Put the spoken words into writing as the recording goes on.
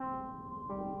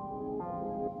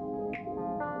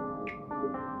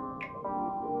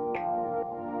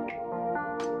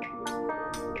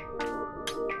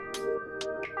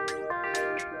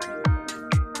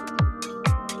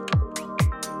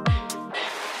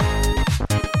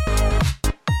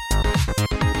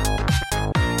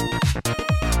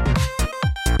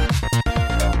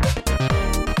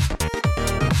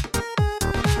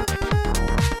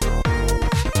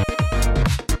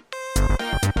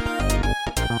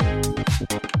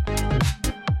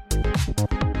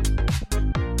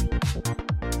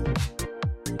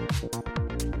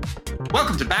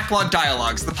Welcome to Backlog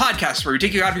Dialogues, the podcast where we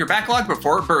take you out of your backlog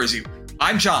before it burrs you.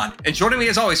 I'm John, and joining me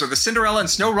as always are the Cinderella and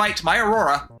Snow White, my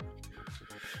Aurora.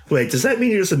 Wait, does that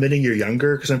mean you're just admitting you're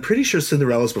younger? Because I'm pretty sure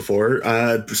Cinderella's before.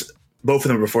 Both of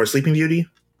them before Sleeping Beauty.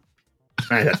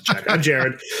 I have to check. I'm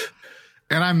Jared.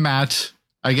 And I'm Matt.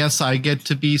 I guess I get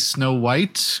to be Snow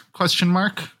White? ?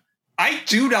 I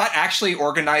do not actually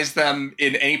organize them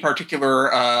in any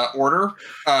particular order,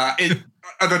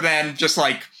 other than just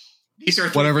like these are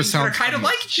three things that are kind of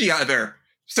like each other.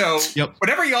 So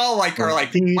whatever y'all like are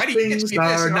like, why do you get to be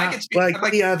this and I get to be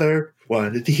like the other?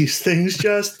 One of these things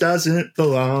just doesn't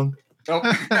belong. Nope.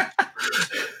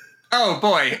 Oh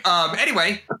boy.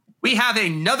 Anyway, we have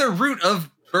another route of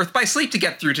Birth by Sleep to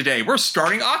get through today. We're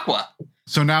starting Aqua.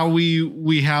 So now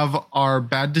we have our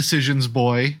bad decisions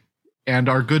boy and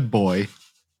our good boy.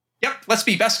 Yep, let's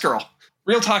be best girl.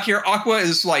 Real talk here, Aqua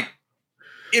is like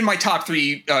in my top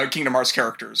 3 Kingdom Hearts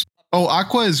characters. Oh,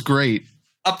 Aqua is great.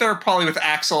 Up there probably with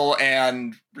Axel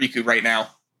and Riku right now.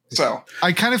 So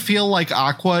I kind of feel like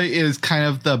Aqua is kind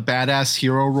of the badass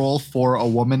hero role for a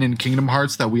woman in Kingdom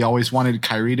Hearts that we always wanted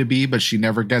Kairi to be, but she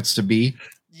never gets to be.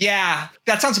 Yeah,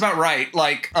 that sounds about right.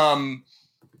 Like, I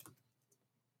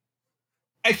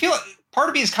feel part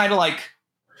of me is kind of like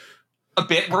a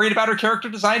bit worried about her character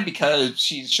design because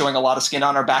she's showing a lot of skin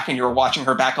on her back and you're watching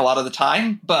her back a lot of the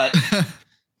time, but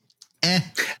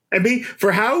I mean,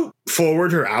 for how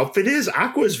forward her outfit is,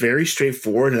 Aqua is very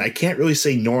straightforward, and I can't really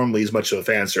say normally as much of a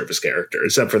fan service character,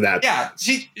 except for that. Yeah,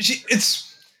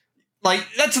 it's like,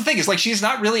 that's the thing, is like, she's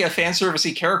not really a fan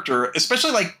servicey character,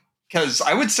 especially like, because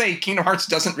I would say Kingdom Hearts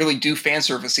doesn't really do fan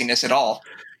serviciness at all.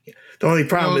 The only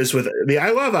problem is with, I mean, I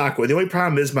love Aqua. The only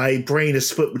problem is my brain is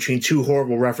split between 2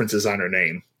 horrible references on her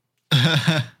name.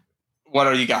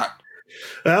 What do you got?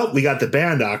 Well, we got the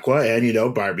band Aqua and, you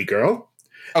know, Barbie Girl.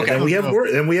 Okay. And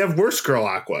then we have Worst Girl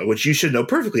Aqua, which you should know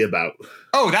perfectly about.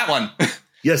 Oh, that one.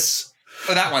 Yes.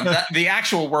 Oh, that one. The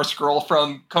actual Worst Girl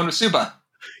from Konosuba.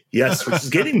 Yes, which is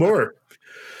getting more.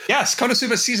 Yes,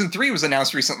 Konosuba Season 3 was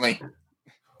announced recently.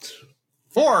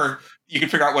 Or you can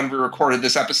figure out when we recorded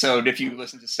this episode if you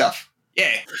listen to stuff.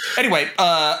 Yeah. Anyway,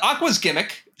 Aqua's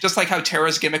gimmick, just like how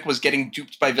Terra's gimmick was getting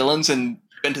duped by villains and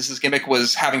Ventus's gimmick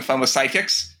was having fun with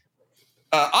sidekicks,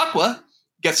 Aqua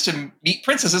gets to meet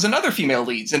princesses and other female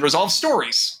leads and resolve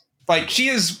stories. Like, she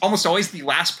is almost always the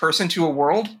last person to a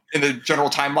world in the general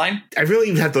timeline. I really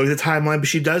even have to look at the timeline, but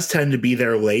she does tend to be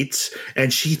there late,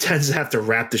 and she tends to have to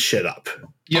wrap the shit up.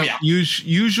 Yep. Oh, yeah.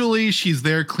 Usually she's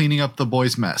there cleaning up the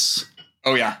boys' mess.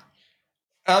 Oh, yeah.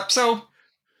 So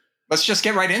let's just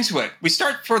get right into it. We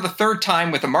start for the 3rd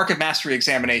time with a Market Mastery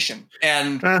examination.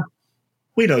 And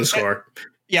we know the score.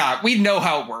 Yeah, we know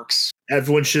how it works.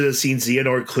 Everyone should have seen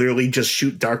Xehanort clearly just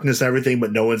shoot darkness everything,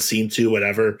 but no one seemed to,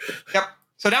 whatever. Yep.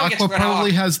 So now Aqua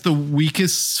probably has the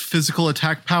weakest physical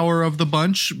attack power of the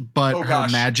bunch, but her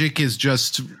magic is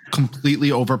just completely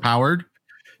overpowered.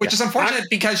 Which is unfortunate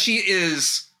because she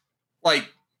is, like,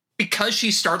 because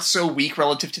she starts so weak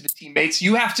relative to the teammates,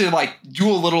 you have to, like, do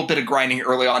a little bit of grinding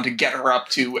early on to get her up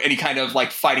to any kind of,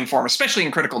 like, fighting form, especially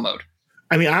in critical mode.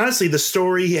 I mean, honestly, the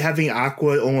story having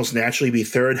Aqua almost naturally be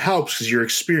 3rd helps because your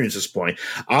experience is point.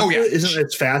 Aqua isn't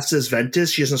as fast as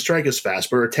Ventus. She doesn't strike as fast,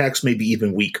 but her attacks may be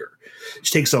even weaker.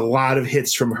 She takes a lot of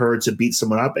hits from her to beat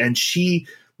someone up, and she,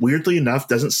 weirdly enough,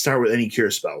 doesn't start with any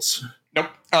cure spells. Nope.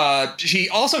 She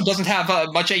also doesn't have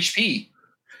much HP.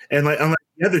 And unlike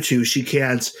the other 2, she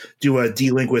can't do a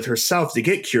D-Link with herself to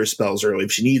get cure spells early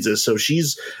if she needs it. So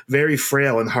she's very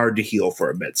frail and hard to heal for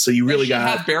a bit. So you really got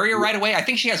to have barrier right away. I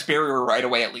think she has barrier right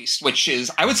away at least, which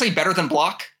is, I would say, better than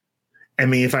block. I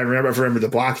mean, if I remember the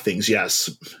block things, yes.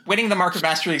 Winning the Market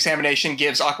Mastery examination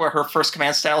gives Aqua her first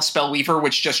command style, Spellweaver,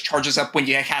 which just charges up when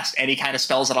you cast any kind of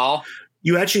spells at all.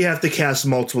 You actually have to cast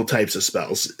multiple types of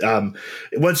spells.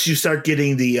 Once you start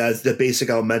getting the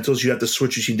basic elementals, you have to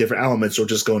switch between different elements or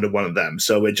just go into one of them.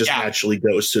 So it just naturally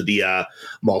goes to the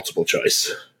multiple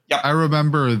choice. Yep. I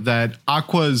remember that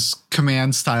Aqua's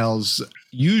command styles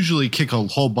usually kick a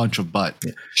whole bunch of butt.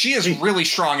 Yeah. She is really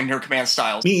strong in her command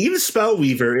styles. I mean, even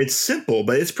Spellweaver, it's simple,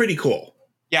 but it's pretty cool.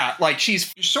 Yeah, like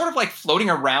she's sort of like floating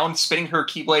around, spinning her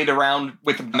Keyblade around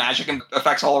with magic and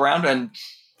effects all around, and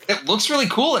it looks really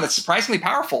cool, and it's surprisingly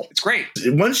powerful. It's great.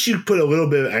 Once you put a little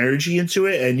bit of energy into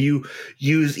it and you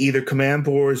use either command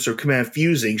boards or command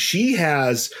fusing, she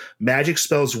has magic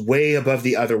spells way above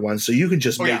the other ones, so you can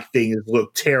just make things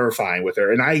look terrifying with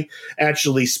her. And I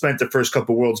actually spent the first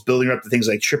couple worlds building her up to things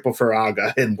like Triple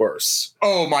Faraga and worse.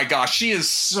 Oh my gosh, she is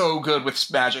so good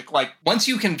with magic. Like, once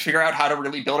you can figure out how to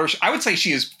really build her, I would say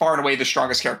she is far and away the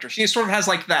strongest character. She sort of has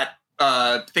like that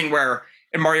thing where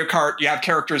in Mario Kart, you have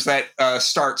characters that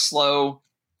start slow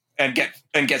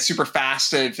and get super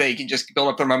fast if they can just build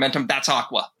up their momentum. That's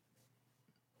Aqua.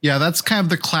 Yeah, that's kind of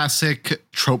the classic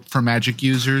trope for Magic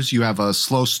users. You have a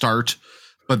slow start,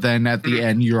 but then at the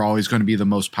end, you're always going to be the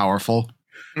most powerful.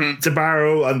 To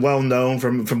borrow a well-known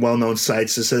from well-known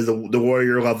sites, it says the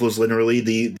warrior level is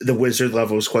linearly, the wizard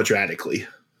level is quadratically.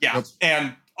 Yeah,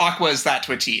 and Aqua is that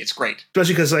to a T. It's great.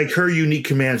 Especially because like her unique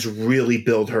commands really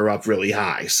build her up really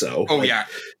high. So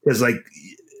because like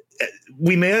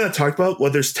we may not have talked about,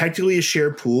 well, there's technically a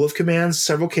shared pool of commands.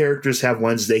 Several characters have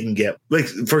ones they can get. Like,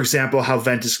 for example, how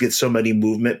Ventus gets so many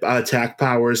movement attack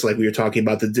powers, like we were talking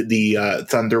about the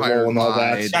Thunder Roll and all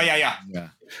that.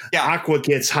 Yeah. Aqua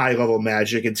gets high-level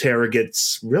magic, and Terra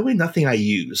gets really nothing I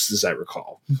use, as I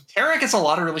recall. Terra gets a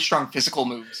lot of really strong physical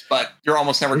moves, but you're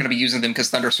almost never going to be using them because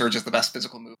Thunder Surge is the best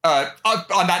physical move.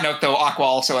 On that note, though, Aqua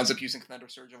also ends up using Thunder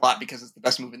Surge a lot because it's the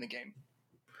best move in the game.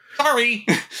 Sorry!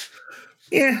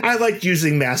 Yeah, I like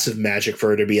using massive magic for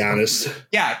her, to be honest.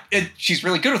 Yeah, she's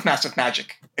really good with massive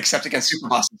magic, except against super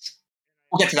bosses.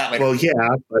 We'll get to that later. Well,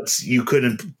 yeah, but you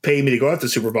couldn't pay me to go after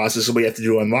super bosses, so what you have to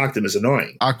do to unlock them is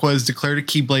annoying. Aqua is declared a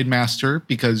Keyblade Master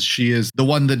because she is the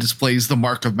one that displays the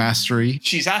mark of mastery.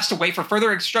 She's asked to wait for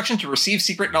further instruction to receive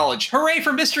secret knowledge. Hooray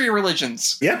for mystery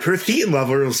religions! Yep, her Thetan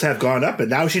levels have gone up, and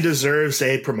now she deserves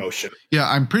a promotion. Yeah,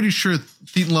 I'm pretty sure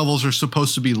Thetan levels are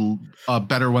supposed to be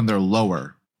better when they're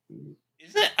lower.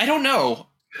 Is it? I don't know.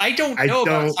 I don't know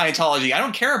about Scientology. I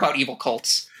don't care about evil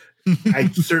cults. I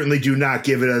certainly do not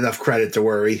give it enough credit to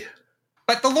worry.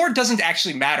 But the Lord doesn't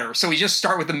actually matter, so we just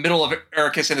start with the middle of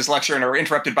Ericus and his lecture and are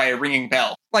interrupted by a ringing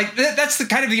bell. Like, that's the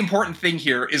kind of the important thing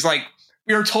here, is like,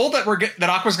 we are told that that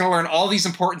Aqua's going to learn all these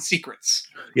important secrets.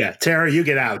 Yeah, Terra, you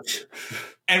get out.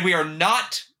 And we are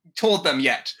not told them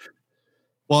yet.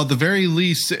 Well, at the very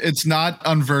least, it's not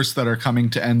Unversed that are coming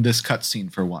to end this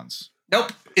cutscene for once.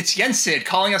 Nope, it's Yensid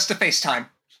calling us to FaceTime.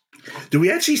 Do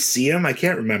we actually see him? I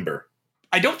can't remember.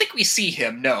 I don't think we see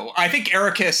him, no. I think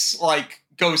Ericus,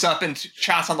 goes up and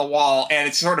chats on the wall, and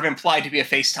it's sort of implied to be a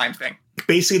FaceTime thing.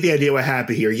 Basically, the idea what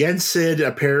happened here. Yensid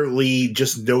apparently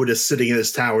just noticed sitting in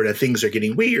his tower that things are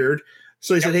getting weird.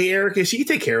 So he said, hey, Ericus, you can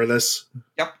take care of this.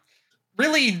 Yep.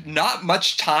 Really not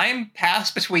much time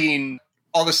passed between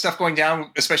all this stuff going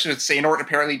down, especially with Xehanort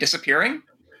apparently disappearing.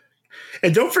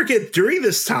 And don't forget, during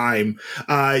this time,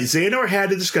 Xehanort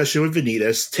had a discussion with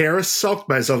Vanitas. Terra sulked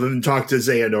myself and talked to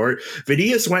Xehanort.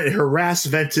 Vanitas went and harassed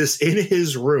Ventus in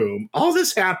his room. All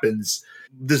this happens.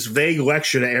 This vague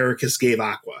lecture that Ericus gave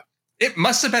Aqua. It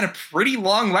must have been a pretty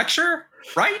long lecture,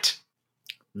 right?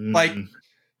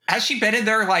 Has she been in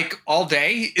there all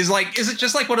day? Is it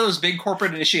just like one of those big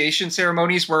corporate initiation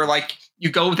ceremonies where you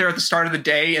go there at the start of the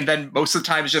day and then most of the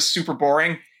time it's just super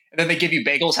boring? And then they give you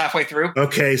bagels halfway through.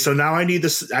 Okay, so now I need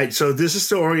this. So this is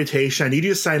the orientation. I need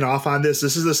you to sign off on this.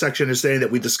 This is the section saying that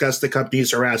we discussed the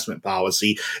company's harassment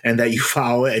policy and that you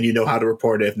follow it and you know how to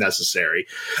report it if necessary.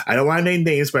 I don't want to name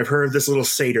names, but I've heard of this little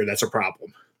satyr that's a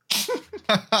problem.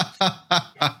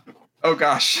 Oh,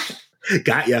 gosh.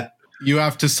 Got ya. You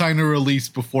have to sign a release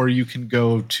before you can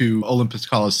go to Olympus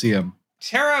Coliseum.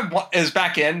 Terra is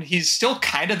back in. He's still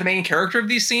kind of the main character of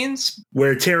these scenes.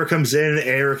 Where Terra comes in,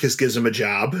 Ericus gives him a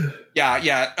job.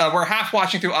 Yeah. We're half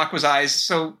watching through Aqua's eyes,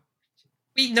 so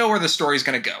we know where the story's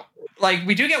going to go.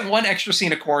 We do get one extra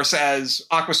scene, of course, as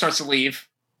Aqua starts to leave,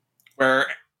 where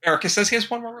Ericus says he has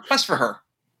one more request for her.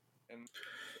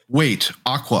 Wait,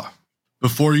 Aqua.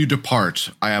 Before you depart,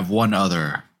 I have one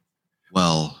other,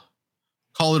 call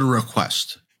it a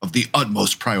request of the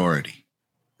utmost priority.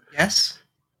 Yes?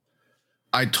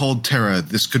 I told Terra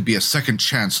this could be a second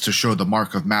chance to show the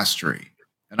mark of mastery,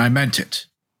 and I meant it.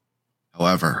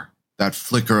 However, that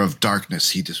flicker of darkness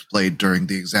he displayed during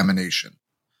the examination,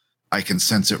 I can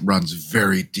sense it runs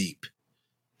very deep.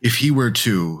 If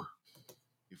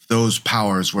those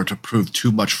powers were to prove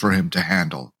too much for him to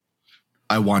handle,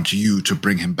 I want you to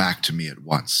bring him back to me at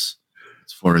once.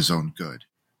 It's for his own good.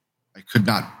 I could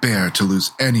not bear to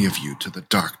lose any of you to the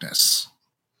darkness.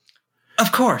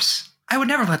 Of course. I would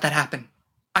never let that happen.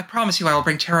 I promise you I will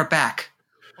bring Terra back.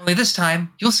 Only this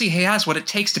time, you'll see he has what it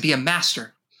takes to be a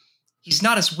master. He's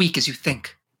not as weak as you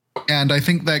think. And I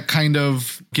think that kind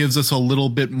of gives us a little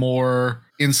bit more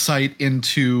insight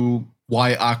into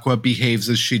why Aqua behaves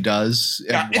as she does.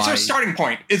 Yeah, it's her starting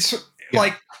point.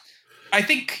 I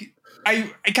think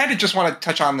I kind of just want to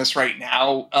touch on this right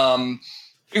now.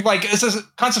 It's a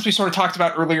concept we sort of talked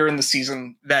about earlier in the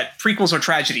season, that prequels are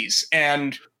tragedies.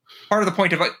 And part of the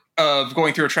point of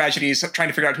going through a tragedy is trying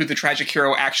to figure out who the tragic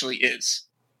hero actually is.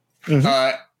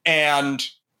 Mm-hmm. And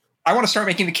I want to start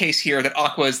making the case here that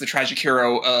Aqua is the tragic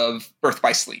hero of Birth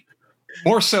by Sleep.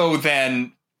 More so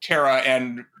than Terra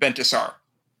and Ventus are.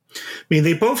 I mean,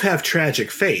 they both have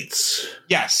tragic fates.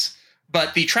 Yes,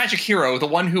 but the tragic hero, the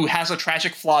one who has a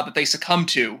tragic flaw that they succumb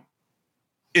to,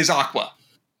 is Aqua.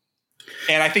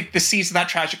 And I think the seeds of that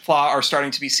tragic flaw are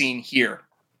starting to be seen here.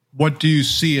 What do you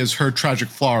see as her tragic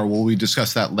flaw, or will we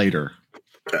discuss that later?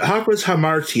 Aqua's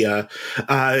hamartia,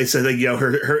 so that,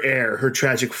 her error, her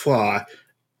tragic flaw,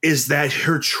 is that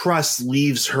her trust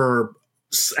leaves her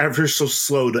ever so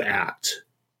slow to act.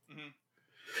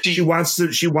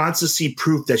 Mm-hmm. She wants to see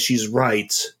proof that she's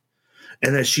right,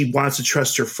 and that she wants to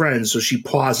trust her friends, so she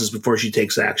pauses before she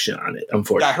takes action on it,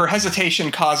 unfortunately. Yeah, her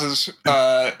hesitation causes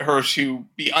her to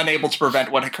be unable to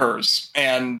prevent what occurs.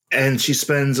 And she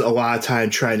spends a lot of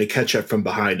time trying to catch up from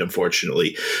behind,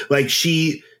 unfortunately. Like,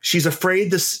 she's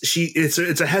afraid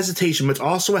it's a hesitation, but it's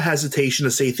also a hesitation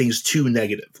to say things too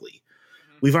negatively.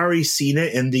 Mm-hmm. We've already seen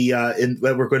it in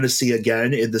what we're going to see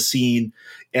again in the scene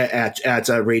at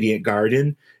Radiant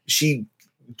Garden. She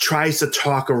tries to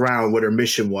talk around what her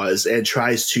mission was and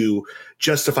tries to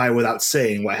justify without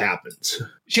saying what happened.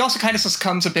 She also kind of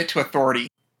succumbs a bit to authority.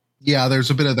 Yeah, there's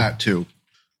a bit of that too.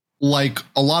 Like,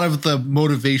 a lot of the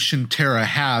motivation Terra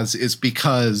has is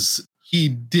because he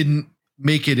didn't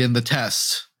make it in the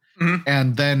test. Mm-hmm.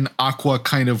 And then Aqua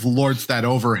kind of lords that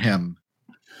over him.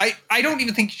 I don't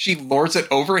even think she lords it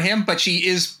over him, but she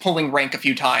is pulling rank a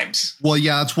few times. Well,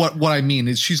 yeah, that's what I mean.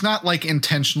 Is she's not like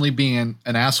intentionally being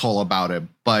an asshole about it,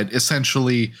 but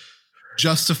essentially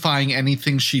justifying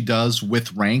anything she does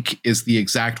with rank is the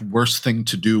exact worst thing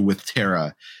to do with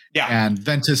Terra. Yeah. And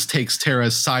Ventus takes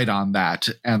Terra's side on that,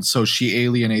 and so she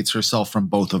alienates herself from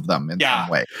both of them in some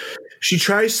way. She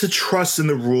tries to trust in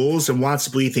the rules and wants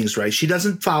to believe things right. She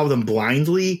doesn't follow them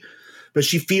blindly, but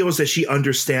she feels that she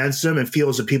understands them and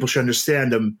feels that people should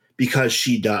understand them because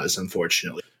she does,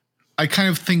 unfortunately. I kind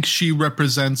of think she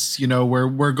represents,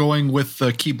 we're going with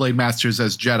the Keyblade Masters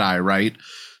as Jedi, right?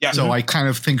 Yeah. So I kind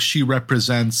of think she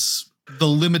represents the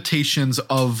limitations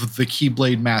of the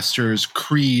Keyblade Masters'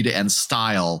 creed and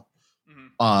style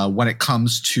when it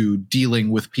comes to dealing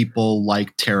with people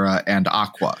like Terra and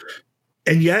Aqua.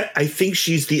 And yet, I think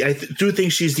I do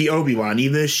think she's the Obi-Wan.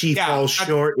 Even if she falls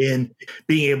short in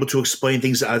being able to explain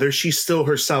things to others, she still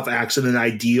herself acts in an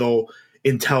ideal,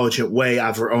 intelligent way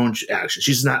of her own actions.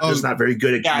 She's not just not very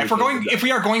good at. Yeah, if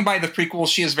we are going by the prequel,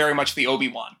 she is very much the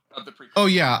Obi-Wan of the prequel. Oh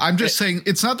yeah, I'm just saying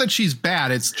it's not that she's bad.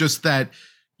 It's just that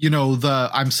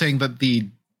I'm saying that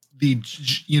the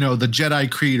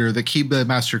Jedi creed or the Keyblade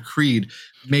Master creed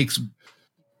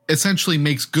essentially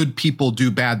makes good people do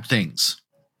bad things.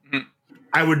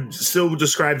 I would still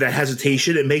describe that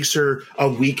hesitation. It makes her a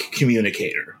weak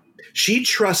communicator. She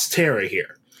trusts Terra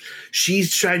here.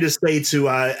 She's trying to say to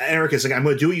Eric, I'm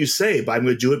going to do what you say, but I'm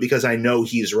going to do it because I know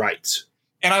he's right.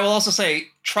 And I will also say,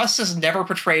 trust is never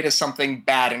portrayed as something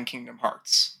bad in Kingdom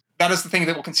Hearts. That is the thing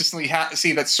that we'll consistently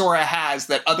see that Sora has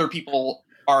that other people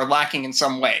are lacking in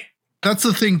some way. That's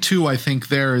the thing, too, I think,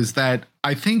 there is that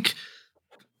I think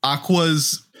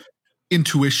Aqua's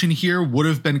intuition here would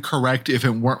have been correct if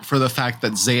it weren't for the fact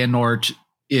that Xehanort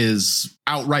is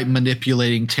outright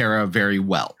manipulating Terra very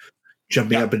well.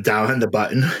 Jumping up and down on the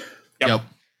button. Yep.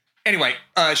 Anyway,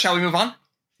 shall we move on?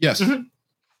 Yes. Mm-hmm.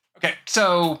 Okay,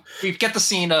 so we get the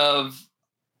scene of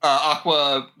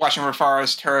Aqua watching her far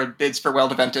as Terra bids farewell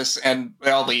to Ventus, and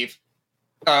they all leave.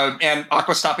 And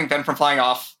Aqua stopping Ven from flying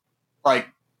off.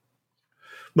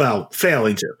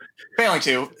 Failing to. Eric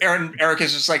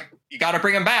is just like, you got to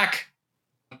bring him back.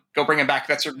 Go bring him back.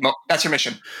 That's your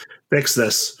mission. Fix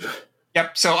this.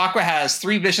 Yep. So Aqua has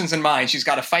 3 missions in mind. She's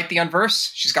got to fight the Unverse,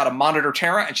 she's got to monitor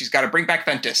Terra, and she's got to bring back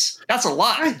Ventus. That's a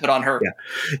lot to put on her.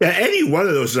 Yeah, any one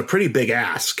of those is a pretty big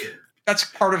ask. That's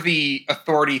part of the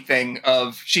authority thing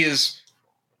of she is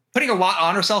putting a lot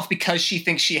on herself because she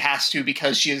thinks she has to,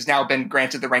 because she has now been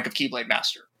granted the rank of Keyblade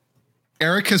Master.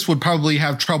 Ericus would probably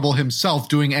have trouble himself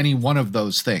doing any one of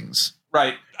those things.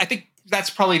 Right. I think that's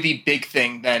probably the big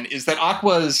thing then, is that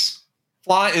Aqua's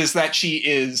flaw is that she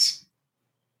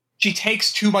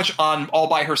takes too much on all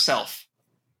by herself.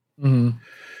 Mm-hmm.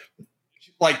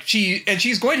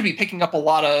 She's going to be picking up a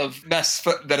lot of mess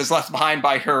that is left behind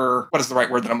by her. What is the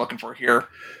right word that I'm looking for here?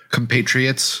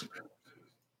 Compatriots.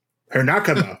 Her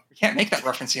nakama. We can't make that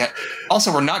reference yet.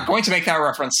 Also, we're not going to make that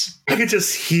reference. I could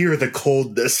just hear the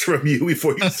coldness from you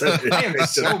before you said it. I am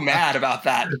so mad about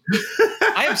that.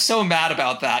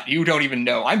 You don't even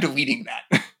know. I'm deleting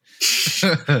that.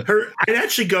 I'd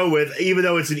actually go with, even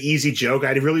though it's an easy joke,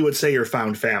 I really would say your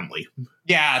found family.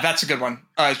 Yeah, that's a good one.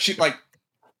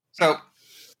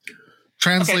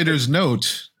 Translator's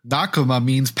note: Nakama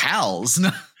means pals.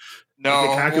 No,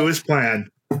 Kaku's plan.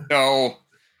 No.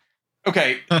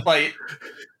 Okay,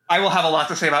 I will have a lot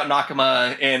to say about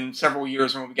Nakama in several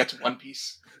years when we get to One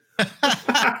Piece.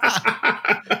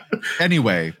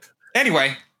 Anyway.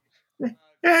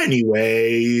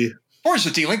 Force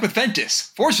a D-Link with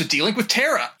Ventus. Force a D-Link with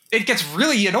Terra. It gets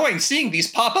really annoying seeing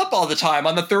these pop up all the time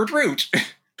on the third route.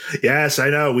 Yes, I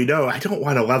know. We know. I don't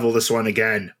want to level this one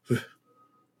again.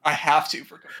 I have to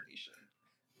for completion.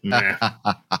 Nah.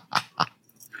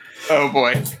 Oh,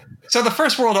 boy. So the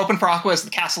first world open for Aqua is the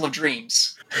Castle of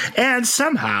Dreams. And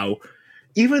somehow,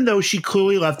 even though she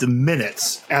clearly left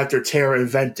minutes after Terra and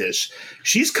Ventus,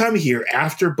 she's come here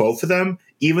after both of them,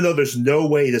 even though there's no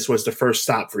way this was the first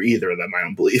stop for either of them, I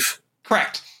don't believe.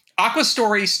 Correct. Aqua's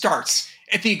story starts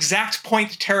at the exact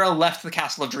point Terra left the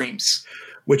Castle of Dreams.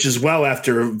 Which is well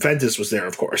after Ventus was there,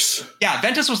 of course. Yeah,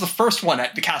 Ventus was the first one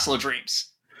at the Castle of Dreams.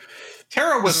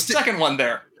 Terra was the second one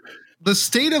there. The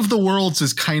state of the worlds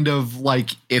is kind of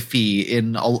like iffy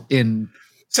in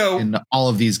all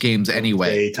of these games anyway.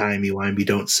 Don't say timey-wimey,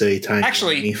 don't say timey-wimey.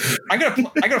 Actually, I'm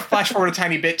gonna flash forward a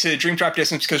tiny bit to Dream Drop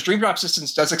Distance because Dream Drop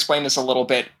Distance does explain this a little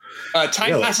bit.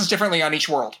 Time passes differently on each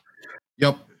world.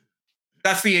 Yep.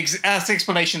 That's the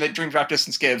explanation that Dream Drop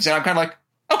Distance gives, and I'm kind of like,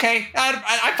 okay,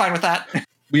 I'm fine with that.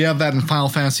 We have that in Final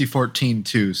Fantasy 14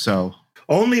 too, so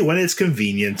only when it's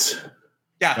convenient.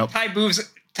 Yeah, yep.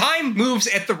 Time moves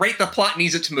at the rate the plot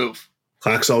needs it to move.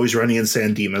 Clock's always running in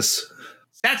San Dimas.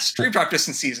 That's Dream Drop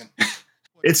Distance season.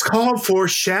 It's called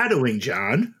foreshadowing,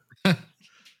 John.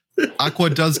 Aqua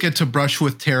does get to brush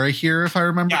with Terra here, if I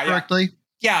remember correctly.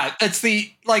 Yeah, it's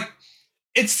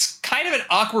kind of an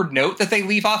awkward note that they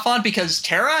leave off on because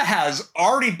Terra has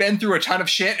already been through a ton of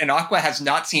shit and Aqua has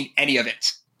not seen any of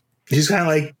it. She's kind of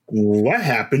like, what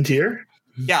happened here?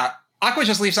 Yeah, Aqua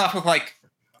just leaves off with like,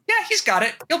 yeah, he's got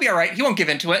it. He'll be all right. He won't give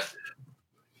into it.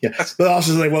 Yeah, but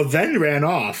also like, well, Ven ran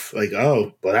off. Like,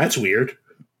 oh, well, that's weird.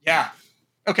 Yeah.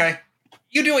 Okay.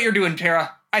 You do what you're doing,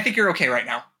 Terra. I think you're okay right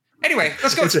now. Anyway,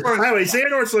 let's go explore. By the way,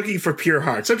 Xehanort's looking for pure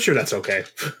hearts. I'm sure that's okay.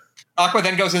 Aqua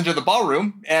then goes into the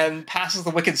ballroom and passes the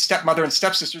wicked stepmother and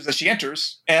stepsisters as she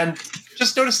enters, and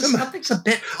just notices something's a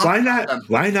bit. Why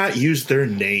not use their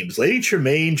names? Lady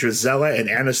Tremaine, Drizella, and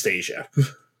Anastasia.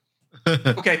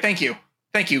 Okay, thank you.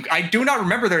 I do not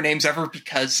remember their names ever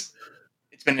because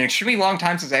it's been an extremely long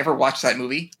time since I ever watched that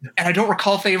movie, and I don't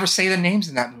recall if they ever say the names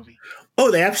in that movie. Oh,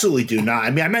 they absolutely do not.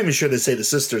 I mean, I'm not even sure they say the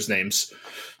sisters' names.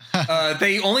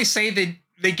 They only say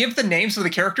they give the names of the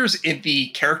characters in the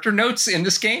character notes in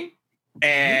this game,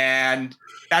 and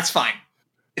that's fine.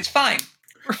 It's fine.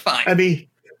 We're fine. I mean,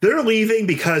 they're leaving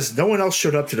because no one else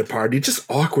showed up to the party. It's just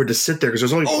awkward to sit there because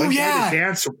there's only one guy to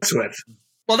dance with.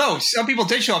 Well, no, some people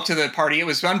did show up to the party. It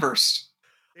was Sunburst.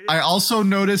 I also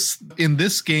noticed in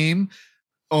this game,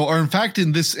 or in fact,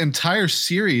 in this entire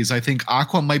series, I think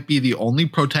Aqua might be the only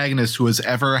protagonist who has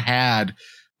ever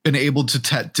been able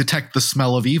to detect the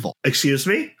smell of evil. Excuse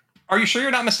me? Are you sure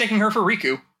you're not mistaking her for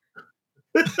Riku?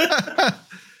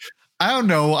 I don't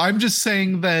know. I'm just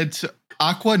saying that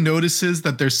Aqua notices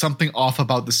that there's something off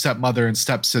about the stepmother and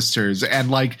stepsisters,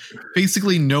 and like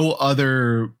basically no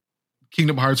other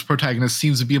Kingdom Hearts protagonist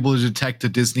seems to be able to detect a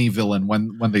Disney villain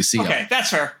when they see him. Okay, that's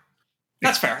fair.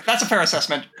 That's fair. That's a fair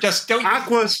assessment. Just don't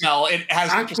Aqua smell. It has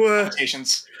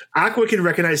connotations. Aqua can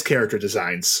recognize character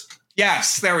designs.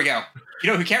 Yes, there we go.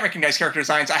 You know who can't recognize character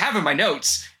designs? I have in my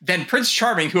notes. Then Prince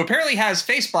Charming, who apparently has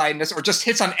face blindness or just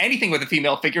hits on anything with a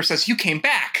female figure, says, "You came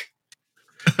back."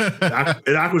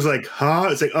 And Aqua's like, huh?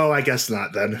 It's like, oh, I guess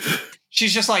not then.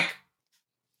 She's just like,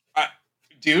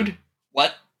 dude,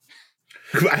 what?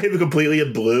 I have completely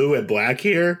in blue and black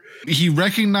here. He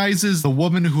recognizes the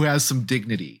woman who has some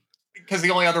dignity. Because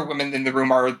the only other women in the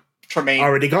room are Tremaine.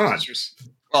 Already gone. Sisters.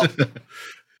 Well,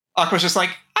 Aqua's just like,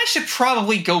 I should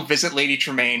probably go visit Lady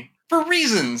Tremaine for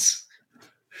reasons.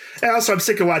 And also, I'm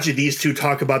sick of watching these two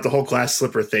talk about the whole glass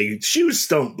slipper thing. Shoes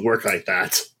don't work like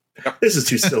that. Yep. This is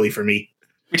too silly for me.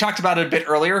 We talked about it a bit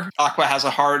earlier. Aqua has a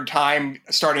hard time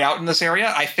starting out in this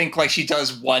area. I think like she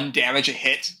does 1 damage a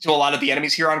hit to a lot of the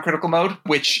enemies here on critical mode,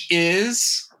 which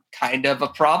is kind of a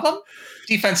problem.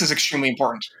 Defense is extremely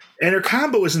important. And her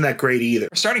combo isn't that great either.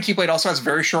 Her starting Keyblade also has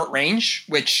very short range,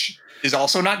 which is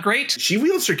also not great. She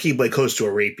wields her Keyblade close to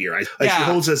a rapier. She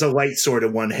holds it as a light sword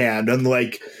in one hand,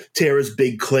 unlike Terra's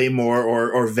big claymore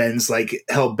or Ven's like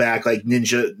held back like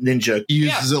ninja. He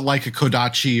uses it like a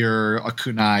Kodachi or a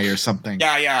kunai or something.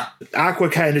 Yeah.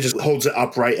 Aqua kind of just holds it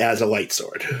upright as a light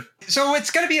sword. So it's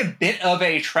going to be a bit of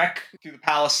a trek through the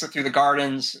palace, through the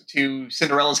gardens, to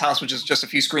Cinderella's house, which is just a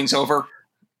few screens over.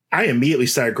 I immediately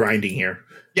started grinding here.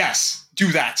 Yes,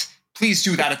 do that. Please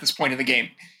do that at this point in the game.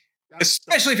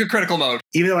 Especially if you're critical mode.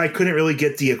 Even though I couldn't really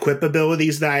get the equip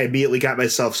abilities, then I immediately got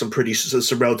myself some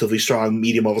relatively strong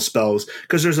medium level spells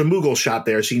because there's a Moogle shop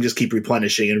there, so you can just keep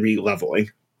replenishing and re-leveling.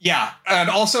 Yeah, and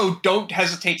also don't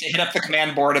hesitate to hit up the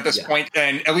command board at this point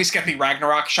and at least get the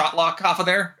Ragnarok shot lock off of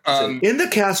there. In the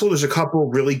castle, there's a couple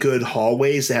really good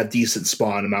hallways that have decent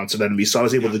spawn amounts of enemies, so I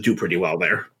was able to do pretty well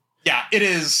there. Yeah, it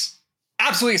is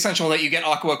absolutely essential that you get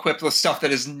Aqua equipped with stuff that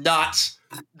is not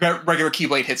regular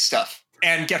Keyblade hit stuff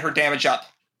and get her damage up.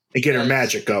 And get her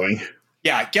magic going.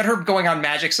 Yeah, get her going on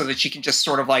magic so that she can just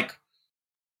sort of like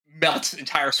melt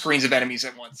entire screens of enemies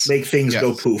at once. Make things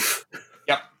go poof.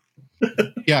 Yep.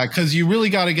 Yeah, because you really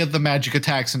got to get the magic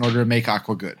attacks in order to make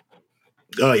Aqua good.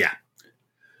 Oh, yeah.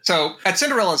 So at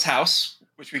Cinderella's house,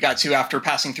 which we got to after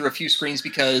passing through a few screens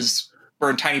because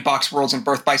we're in tiny box worlds and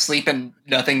Birth by Sleep and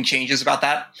nothing changes about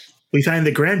that. We find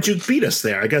the Grand Duke beat us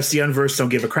there. I guess the Unversed don't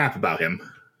give a crap about him.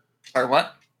 Sorry,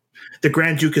 what? The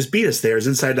Grand Duke has beat us there. Is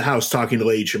inside the house talking to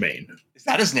Lady Tremaine. Is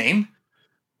that his name?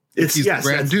 He's the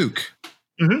Grand Duke.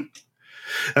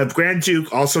 Mm-hmm. Grand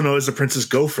Duke, also known as the Princess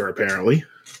Gopher, apparently.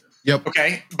 Yep.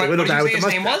 Okay, but what did you say his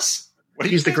name was?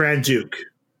 He's the Grand Duke.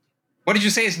 What did you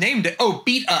say his name did? Oh,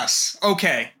 beat us.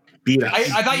 Okay. Beat us.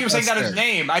 I thought you were saying that his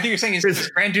name. I think you're saying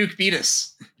his Grand Duke beat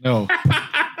us. No.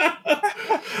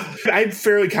 I'm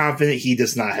fairly confident he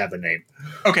does not have a name.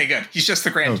 Okay, good. He's just the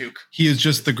Grand Duke. He is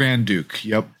just the Grand Duke.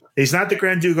 Yep. He's not the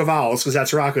Grand Duke of Owls, because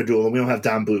that's Rockadoodle, and we don't have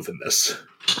Don Bluth in this.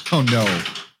 Oh, no.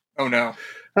 Oh, no.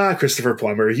 Christopher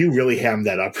Plummer, you really hammed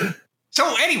that up.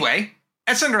 So anyway,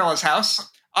 at Cinderella's house,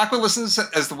 Aqua listens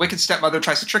as the wicked stepmother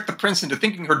tries to trick the prince into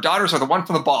thinking her daughters are the one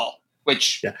from the ball,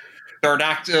 which third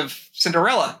act of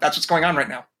Cinderella. That's what's going on right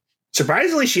now.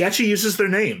 Surprisingly, she actually uses their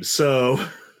names, so...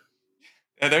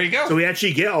 there you go. So we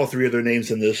actually get all three of their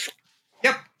names in this.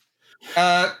 Yep.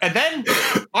 And then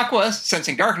Aqua,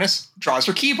 sensing darkness, draws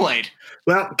her Keyblade.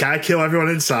 Well, gotta kill everyone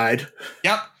inside.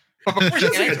 Yep. But before she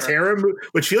can enter, a Terra move,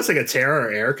 which feels like a Terra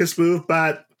or Ericus move,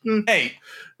 but... Hey,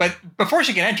 but before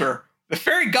she can enter, the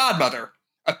Fairy Godmother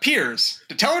appears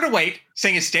to tell her to wait,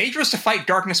 saying it's dangerous to fight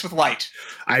darkness with light.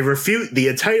 I refute the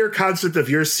entire concept of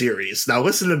your series. Now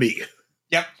listen to me.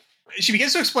 Yep. She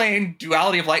begins to explain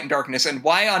duality of light and darkness, and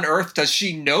why on earth does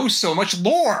she know so much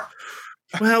lore?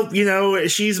 Well, you know,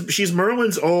 she's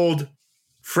Merlin's old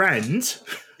friend.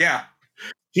 Yeah.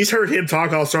 He's heard him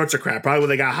talk all sorts of crap, probably when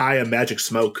they got high on magic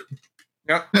smoke.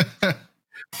 Yep.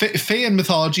 Fae and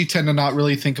mythology tend to not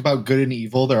really think about good and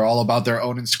evil. They're all about their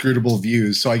own inscrutable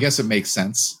views, so I guess it makes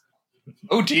sense.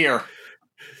 Oh, dear.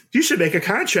 You should make a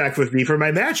contract with me for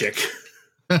my magic.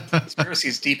 Conspiracy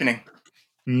is deepening.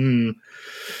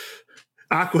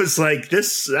 Aqua's like,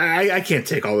 this, I can't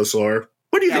take all this lore.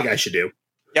 What do you think I should do?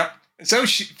 Yep. So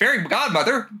Fairy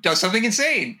Godmother does something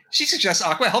insane. She suggests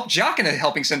Aqua help Jock in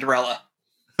helping Cinderella.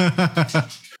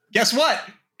 Guess what?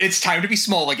 It's time to be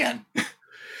small again.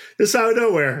 Just out of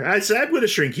nowhere. I said, I'm going to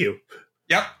shrink you.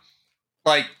 Yep.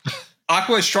 Like,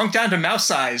 Aqua is shrunk down to mouse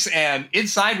size, and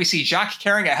inside we see Jock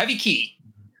carrying a heavy key.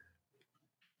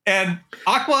 And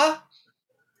Aqua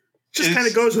just kind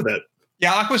of goes with it.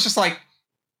 Yeah, Aqua's just like,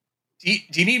 do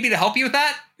you need me to help you with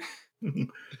that?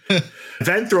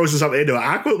 Ven throws himself into it.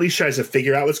 Aqua at least tries to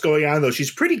figure out what's going on, though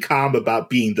she's pretty calm about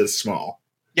being this small.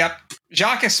 Yep.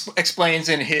 Jacques explains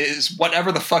in his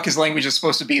whatever the fuck his language is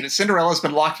supposed to be that Cinderella's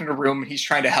been locked in a room and he's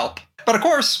trying to help. But of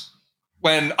course,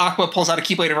 when Aqua pulls out a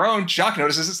Keyblade of her own, Jacques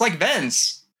notices it's like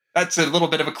Ven's. That's a little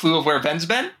bit of a clue of where Ven's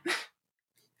been.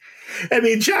 I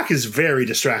mean, Jacques is very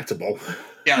distractible.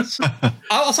 Yes.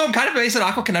 Also, I'm kind of amazed that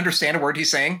Aqua can understand a word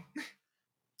he's saying.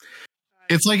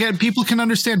 It's like people can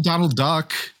understand Donald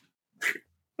Duck.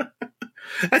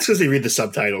 That's because they read the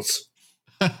subtitles.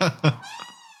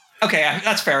 Okay,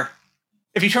 that's fair.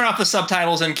 If you turn off the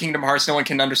subtitles in Kingdom Hearts, no one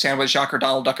can understand what Jacques or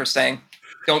Donald Duck are saying.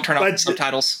 Don't turn off the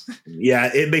subtitles.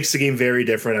 Yeah, it makes the game very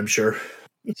different, I'm sure.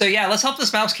 So yeah, let's help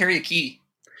this mouse carry a key.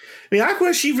 I mean,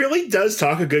 Aqua, she really does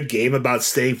talk a good game about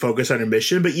staying focused on her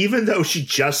mission, but even though she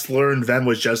just learned Ven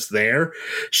was just there,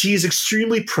 she's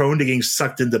extremely prone to getting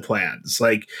sucked into plans.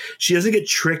 Like, she doesn't get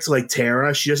tricked like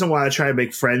Terra. She doesn't want to try to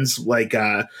make friends like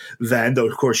Ven, though,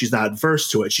 of course, she's not adverse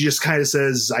to it. She just kind of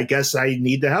says, I guess I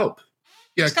need the help.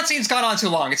 Yeah. This cutscene's gone on too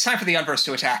long. It's time for the Unverse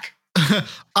to attack.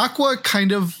 Aqua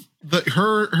kind of,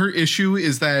 her issue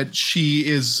is that she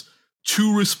is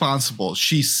too responsible.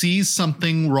 She sees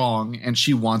something wrong and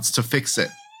she wants to fix it,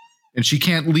 and she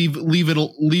can't leave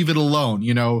it alone,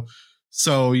 you know.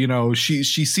 So, you know, she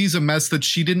sees a mess that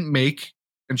she didn't make,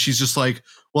 and she's just like,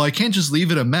 well, I can't just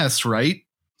leave it a mess, right?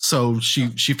 So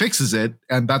she fixes it,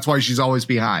 and that's why she's always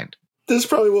behind. This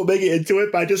probably won't make it into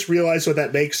it, but I just realized what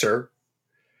that makes her.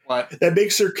 What? That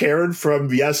makes her Karen from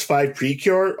the S5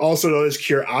 Precure, also known as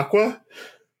Cure Aqua.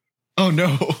 Oh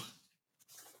no.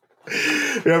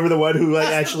 Remember the one who like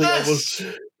actually almost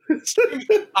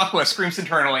Aqua screams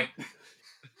internally.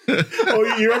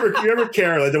 Oh, you remember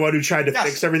Carolyn, the one who tried to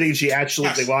fix everything? She actually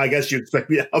was like, well, I guess you expect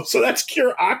me to help. So that's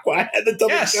Cure Aqua. I had to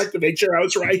double check to make sure I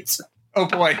was right. Oh,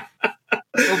 boy.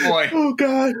 Oh, boy. Oh,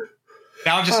 God.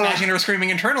 Now I'm just imagining her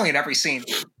screaming internally in every scene.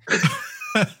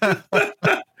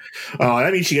 That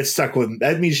means she gets stuck with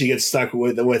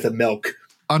a milk.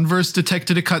 Unverse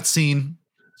detected a cutscene,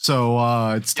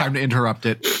 so it's time to interrupt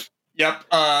it. Yep.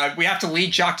 We have to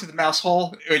lead Jock to the mouse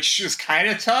hole, which is kind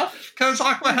of tough because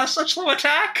Aqua has such low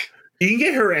attack. You can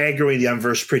get her aggroing the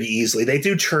Unverse pretty easily. They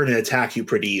do turn and attack you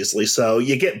pretty easily, so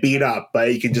you get beat up,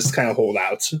 but you can just kind of hold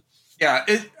out. Yeah,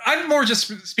 I'm more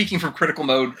just speaking from critical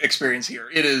mode experience here.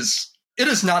 It is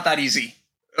not that easy,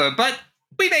 but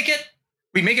we make it.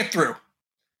 We make it through.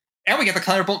 And we get the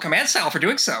Thunderbolt command style for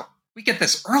doing so. We get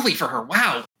this early for her.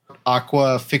 Wow.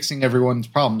 Aqua fixing everyone's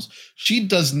problems. She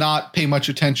does not pay much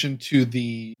attention to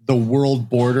the world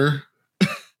border.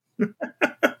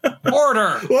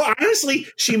 Border. Well, honestly,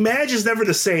 she manages never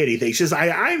to say anything. She says,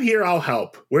 I'm here, I'll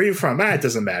help. Where are you from? It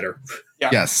doesn't matter. Yeah.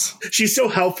 Yes. She's so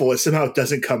helpful, it somehow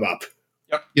doesn't come up.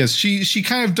 Yep. Yes, she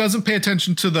kind of doesn't pay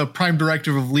attention to the prime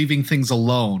directive of leaving things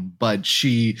alone, but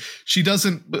she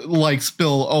doesn't like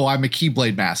spill, oh, I'm a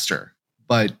Keyblade master.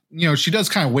 But, she does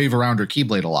kind of wave around her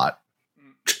Keyblade a lot.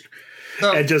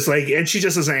 And she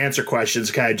just doesn't answer questions,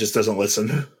 kind of just doesn't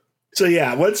listen. So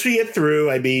yeah, once we get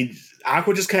through,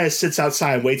 Aqua just kind of sits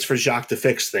outside and waits for Jacques to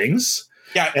fix things.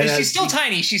 Yeah, and she's still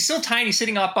tiny. She's still tiny,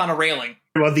 sitting up on a railing.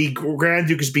 While the Grand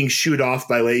Duke is being shooed off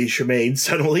by Lady Tremaine,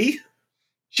 suddenly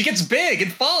she gets big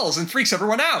and falls and freaks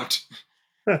everyone out.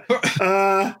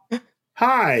 Hi.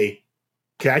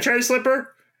 Can I try to slip her?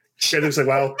 Grand Duke's like,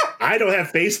 well, I don't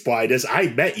have face blindness. I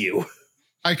met you.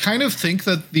 I kind of think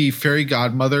that the Fairy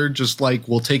Godmother just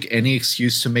will take any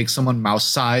excuse to make someone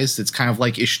mouse-sized. It's kind of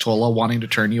like Ishtola wanting to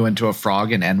turn you into a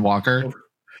frog in Endwalker.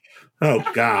 Oh,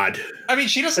 God. I mean,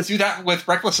 she doesn't do that with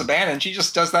reckless abandon. She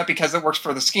just does that because it works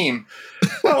for the scheme.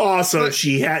 Well, also,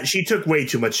 she took way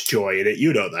too much joy in it.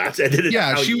 You know that.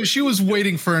 Yeah, she was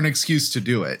waiting for an excuse to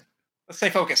do it. Let's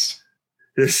stay focused.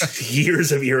 There's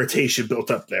years of irritation built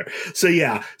up there. So,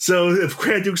 yeah. So, if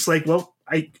Grand Duke's like, well,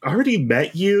 I already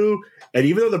met you. And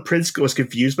even though the prince was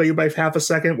confused by you by half a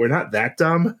second, we're not that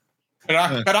dumb.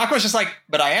 But Aqua's just like,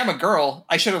 but I am a girl.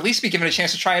 I should at least be given a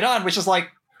chance to try it on, which is not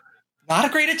a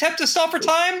great attempt to stop for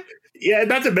time. Yeah,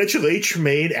 not to mention Lady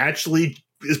Tremaine actually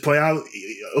is playing out,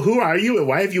 who are you and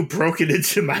why have you broken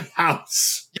into my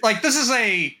house? This is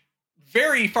a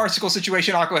very farcical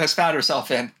situation Aqua has found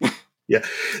herself in. Yeah.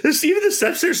 Even the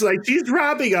stepsisters are like, she's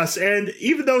robbing us. And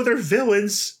even though they're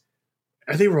villains,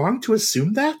 are they wrong to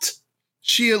assume that?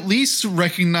 She at least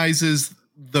recognizes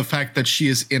the fact that she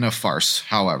is in a farce,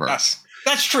 however. Yes,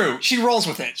 that's true. She rolls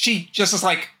with it. She just is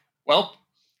like, well,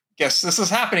 guess this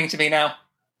is happening to me now.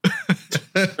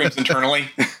 Screams internally.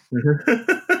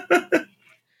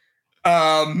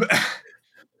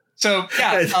 So,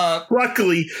 yeah.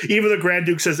 Luckily, even the Grand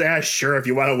Duke says, sure, if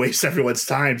you want to waste everyone's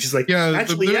time. She's like,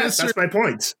 actually, yes, that's my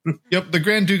point. Yep, the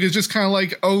Grand Duke is just kind of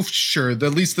like, oh, sure, at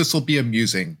least this will be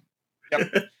amusing.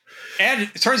 Yep.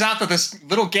 And it turns out that this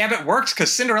little gambit works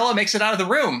because Cinderella makes it out of the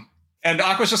room. And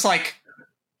Aqua's just like,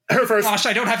 her first. Gosh,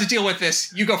 I don't have to deal with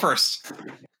this. You go first.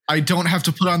 I don't have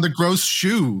to put on the gross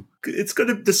shoe.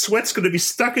 The sweat's gonna be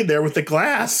stuck in there with the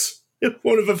glass. It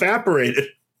won't have evaporated.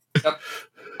 Yep.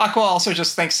 Aqua also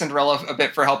just thanks Cinderella a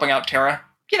bit for helping out Terra.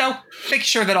 Making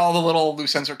sure that all the little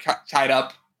loose ends are tied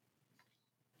up.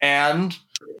 And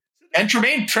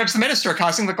Tremaine trips the minister,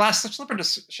 causing the glass slipper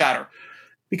to shatter.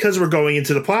 Because we're going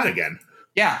into the plot again.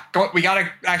 Yeah, we got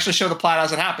to actually show the plot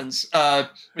as it happens,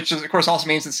 which is, of course, also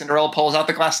means that Cinderella pulls out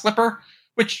the glass slipper,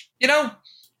 which,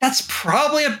 that's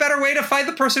probably a better way to find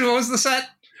the person who owns the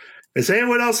set. Does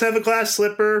anyone else have a glass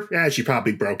slipper? Yeah, she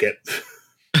probably broke it.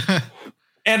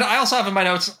 And I also have in my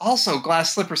notes, also,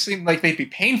 glass slippers seem like they'd be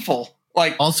painful.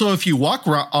 Also, if you walk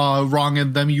wrong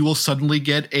in them, you will suddenly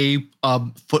get a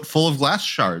foot full of glass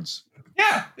shards.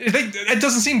 Yeah, it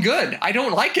doesn't seem good. I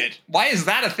don't like it. Why is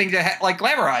that a thing to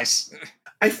glamorize?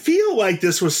 I feel like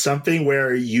this was something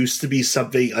where it used to be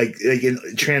something like in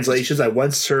translations. I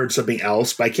once heard something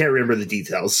else, but I can't remember the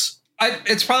details.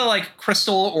 It's probably like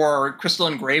crystal or crystal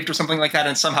engraved or something like that,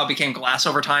 and somehow became glass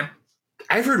over time.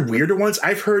 I've heard weirder ones.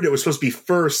 I've heard it was supposed to be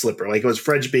fur slipper, like it was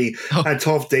French being un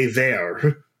 12 day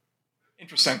ver.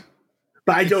 Interesting.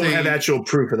 But I don't have actual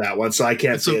proof of that one, so I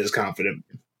can't say it as confident.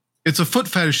 It's a foot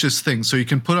fetishist thing, so you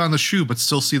can put on the shoe but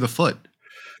still see the foot.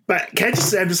 But can't you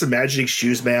say I'm just imagining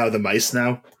shoes made out of the mice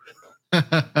now?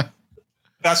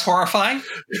 That's horrifying.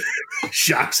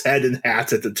 Jacques' head and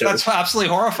hats at the toe. That's absolutely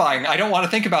horrifying. I don't want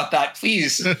to think about that.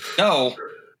 Please, no.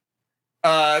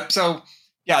 So,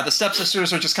 yeah, the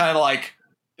stepsisters are just kind of like,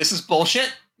 this is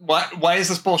bullshit. why is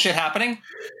this bullshit happening?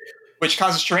 Which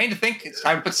causes Terrain to think it's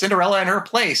time to put Cinderella in her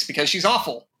place because she's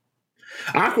awful.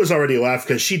 Aqua's already left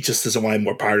because she just doesn't want any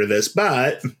more part of this,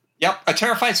 but... Yep, a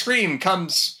terrified scream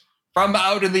comes from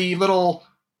out of the little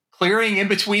clearing in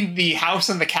between the house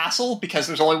and the castle, because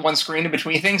there's only one screen in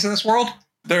between things in this world.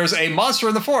 There's a monster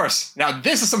in the forest. Now,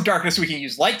 this is some darkness we can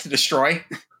use light to destroy.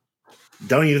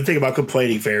 Don't even think about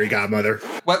complaining, Fairy Godmother.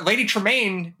 What Lady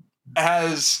Tremaine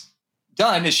has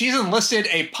done is she's enlisted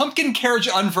a pumpkin carriage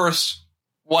unversed.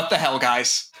 What the hell,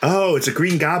 guys? Oh, it's a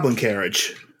Green Goblin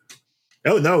carriage.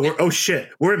 Oh, no. Oh, shit.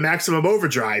 We're in maximum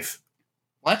overdrive.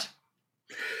 What?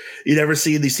 You never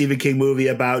seen the Stephen King movie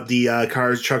about the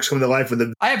trucks coming to life?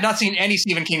 I have not seen any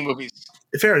Stephen King movies.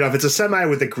 Fair enough. It's a semi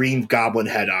with a green goblin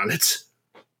head on it.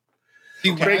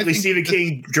 Okay. Frankly, Stephen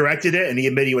King directed it, and he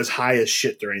admitted he was high as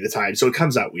shit during the time, so it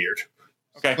comes out weird.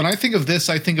 Okay. When I think of this,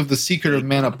 I think of the Secret of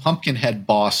Mana Pumpkinhead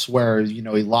boss, where he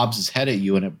lobs his head at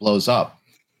you and it blows up.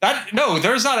 No,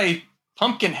 there's not a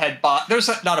Pumpkinhead boss. There's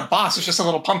not a boss. It's just a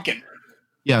little pumpkin.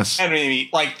 Yes. I mean,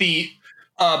 like the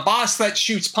boss that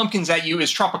shoots pumpkins at you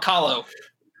is Tropicalo.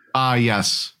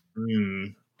 Yes.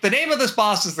 Mm. The name of this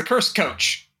boss is the Cursed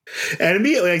Coach. And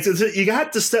immediately, you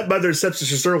got the stepmother and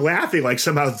stepsister start laughing like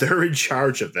somehow they're in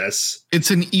charge of this.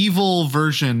 It's an evil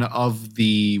version of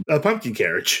the pumpkin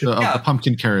carriage. The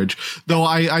pumpkin carriage. Though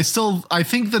I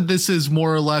think that this is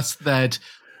more or less that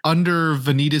under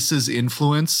Vanitas's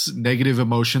influence, negative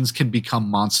emotions can become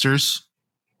monsters.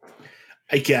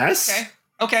 I guess.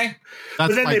 Okay.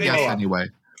 That's my guess anyway.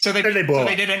 So they did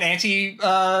an anti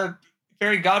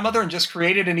Fairy Godmother and just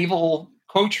created an evil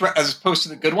coach as opposed to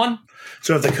the good one.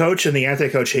 So if the coach and the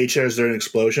anti-coach hate each other, is there an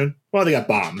explosion? Well, they got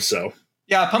bombs, so.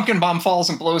 Yeah, a pumpkin bomb falls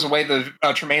and blows away the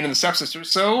Tremaine and the stepsister,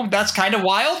 so that's kind of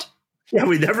wild. Yeah,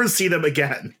 we never see them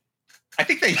again. I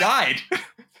think they died.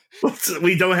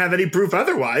 We don't have any proof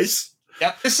otherwise.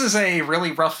 Yep, this is a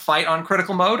really rough fight on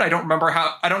critical mode. I don't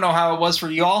know how it was for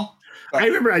you all. I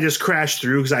remember I just crashed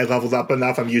through because I leveled up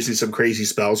enough. I'm using some crazy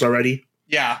spells already.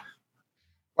 Yeah.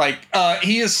 Like,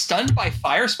 he is stunned by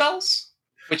fire spells,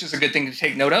 which is a good thing to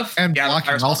take note of. And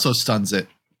blocking also stuns it.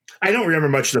 I don't remember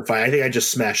much of the fight. I think I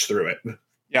just smashed through it.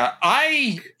 Yeah,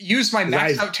 I used my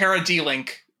maxed out Terra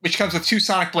D-Link, which comes with 2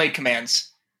 Sonic Blade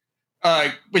commands,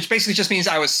 which basically just means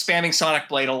I was spamming Sonic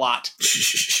Blade a lot.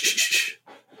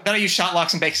 Then I use shot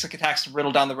locks and basic attacks to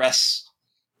riddle down the rest.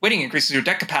 Waiting increases your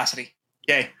deck capacity.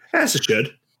 Yay. As it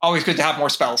should. Always good to have more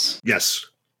spells. Yes.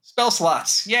 Spell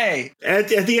slots. Yay. At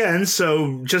the end,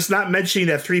 so just not mentioning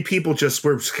that 3 people just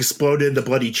were exploded into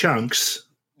bloody chunks.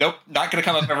 Nope, not going to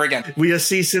come up ever again. We just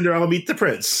see Cinderella meet the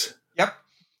prince. Yep.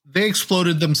 They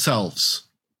exploded themselves.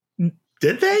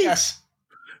 Did they? Yes.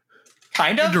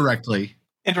 Kind of. Indirectly.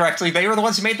 They were the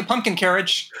ones who made the pumpkin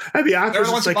carriage. I mean, they were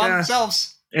the ones who bombed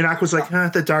themselves. And Aqua's like,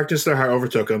 the darkness of their heart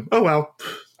overtook him. Oh, well.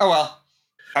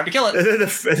 Time to kill it. And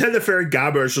then the Fairy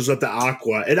Godmother shows up to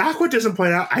Aqua. And Aqua doesn't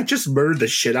point out, I just murdered the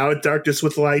shit out of darkness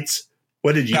with lights.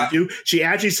 What did you do? She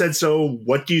actually said, so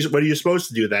what are you supposed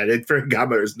to do then? And Fairy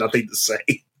Godmother has nothing to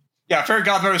say. Yeah, Fairy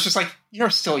Godmother is just like, you're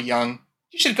still young.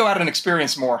 You should go out and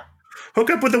experience more. Hook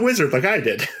up with a wizard like I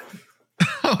did.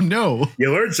 Oh, no.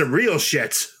 You learned some real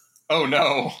shit. Oh,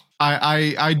 no.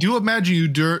 I do imagine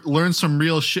you learn some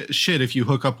real shit if you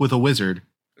hook up with a wizard.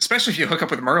 Especially if you hook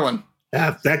up with Merlin.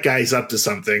 Yeah, that guy's up to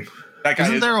something.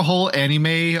 Isn't there a whole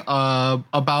anime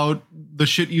about the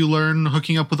shit you learn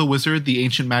hooking up with a wizard, the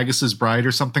Ancient Magus's Bride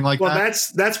or something like that? Well,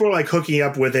 that's more like hooking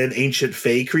up with an ancient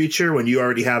fae creature when you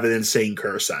already have an insane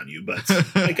curse on you. But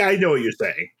I know what you're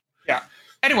saying. Yeah.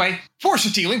 Anyway, Force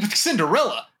of dealing with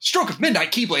Cinderella. Stroke of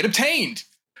Midnight Keyblade obtained.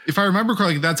 If I remember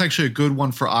correctly, that's actually a good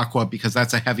one for Aqua because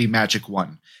that's a heavy magic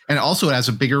one. And also it has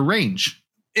a bigger range.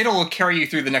 It'll carry you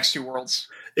through the next 2 worlds.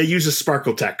 It uses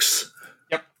sparkle text.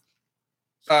 Yep.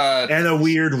 And a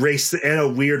weird race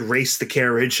the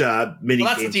carriage mini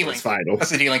game final. That's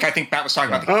the D-Link. I think Matt was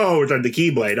talking about we're done the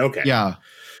Keyblade. Okay. Yeah.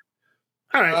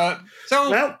 All right.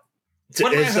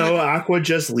 So Aqua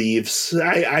just leaves.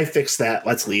 I fixed that.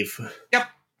 Let's leave. Yep.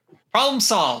 Problem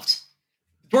solved.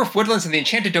 Dwarf Woodlands and the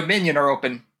Enchanted Dominion are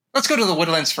open. Let's go to the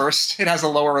Woodlands first. It has a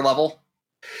lower level.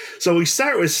 So we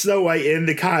start with Snow White in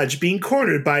the cottage being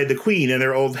cornered by the queen in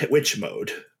their old witch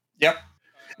mode. Yep.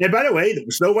 And by the way,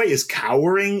 Snow White is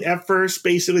cowering at first,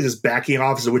 basically just backing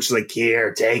off as the witch is like,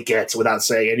 here, take it, without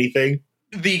saying anything.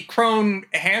 The crone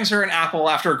hands her an apple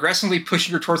after aggressively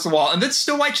pushing her towards the wall, and then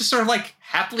Snow White just sort of like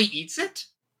happily eats it,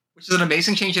 which is an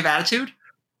amazing change of attitude.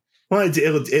 Well, it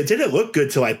didn't look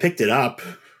good till I picked it up.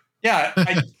 Yeah,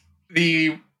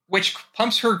 the witch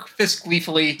pumps her fist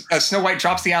gleefully as Snow White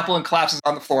drops the apple and collapses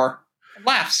on the floor and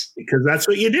laughs. Because that's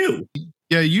what you do.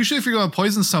 Yeah, usually if you're going to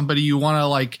poison somebody, you want to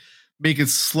like make it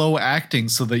slow acting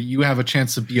so that you have a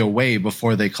chance to be away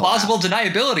before they collapse. Plausible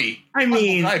deniability. I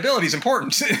mean, deniability is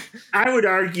important. I would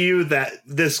argue that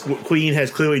this queen has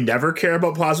clearly never cared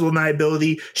about plausible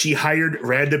deniability. She hired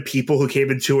random people who came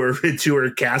into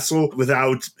her castle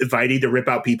without inviting to rip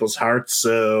out people's hearts.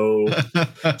 So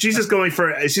she's going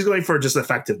for just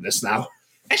effectiveness now.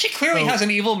 And she clearly has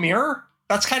an evil mirror.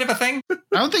 That's kind of a thing. I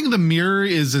don't think the mirror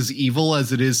is as evil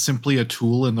as it is simply a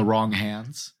tool in the wrong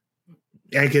hands.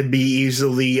 And can be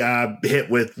easily hit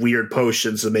with weird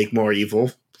potions to make more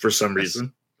evil for some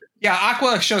reason. Yeah,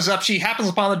 Aqua shows up. She happens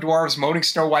upon the dwarves, moaning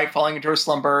Snow White, falling into her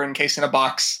slumber, encased in a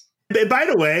box. And by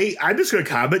the way, I'm just going to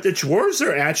comment, the dwarves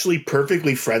are actually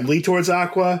perfectly friendly towards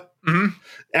Aqua. Mm-hmm.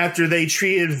 After they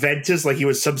treated Ventus like he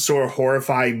was some sort of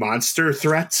horrifying monster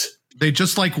threat. They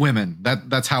just like women.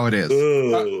 That's how it is.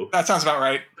 That sounds about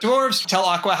right. Dwarves tell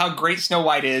Aqua how great Snow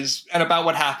White is and about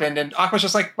what happened, and Aqua's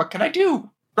just like, what can I do?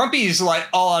 Grumpy's like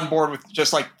all on board with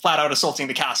just like flat out assaulting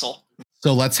the castle.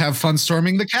 So let's have fun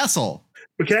storming the castle.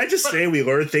 But can I just say we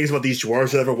learned things about these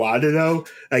dwarves I ever wanted to know?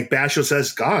 Like Bashel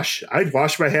says, gosh, I'd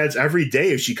wash my hands every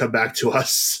day if she come back to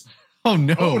us. Oh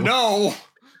no. Oh no.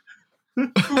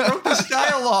 Who wrote this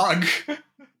dialogue?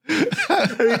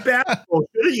 I mean, Bashel,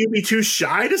 shouldn't you be too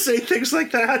shy to say things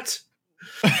like that?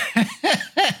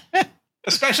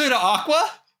 Especially to Aqua?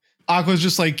 Aqua's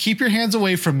just like, keep your hands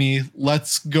away from me.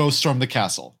 Let's go storm the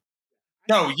castle.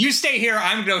 No, you stay here.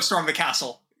 I'm going to go storm the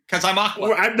castle because I'm Aqua.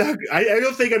 Well, I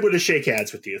don't think I'm going to shake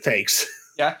hands with you. Thanks.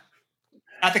 Yeah.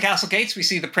 At the castle gates, we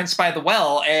see the prince by the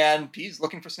well, and he's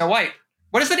looking for Snow White.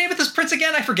 What is the name of this prince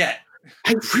again? I forget.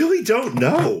 I really don't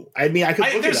know. I mean, I could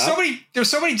look it up. There's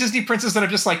so many Disney princes that are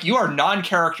just like, you are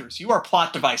non-characters. You are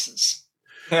plot devices.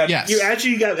 And yes. You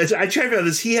actually got. I tried to figure out,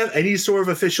 does he have any sort of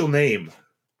official name?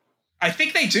 I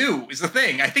think they do, is the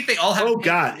thing. I think they all have. Oh,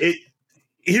 God.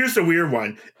 Here's the weird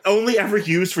one. Only ever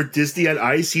used for Disney on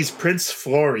Ice, he's Prince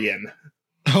Florian.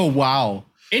 Oh, wow.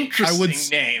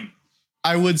 Interesting name.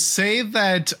 I would say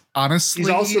that, honestly... He's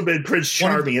also been Prince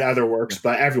Charming in other works,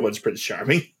 but everyone's Prince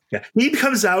Charming. Yeah. He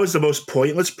comes out as the most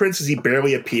pointless prince as he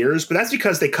barely appears, but that's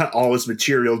because they cut all his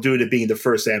material due to being the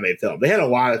first anime film. They had a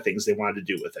lot of things they wanted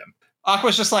to do with him.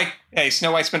 Aqua's just like, hey,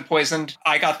 Snow White's been poisoned.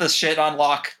 I got this shit on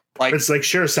lock. Like, it's like,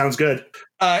 sure, sounds good.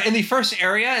 In the first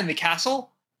area in the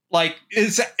castle, like,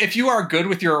 if you are good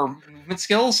with your movement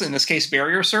skills, in this case,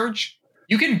 Barrier Surge,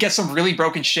 you can get some really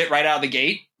broken shit right out of the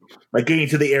gate. Like getting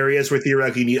to the areas where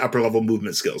theoretically you need upper level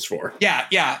movement skills for.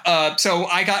 Yeah. So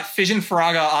I got Fission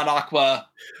Faraga on Aqua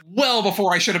well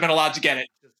before I should have been allowed to get it.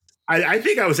 I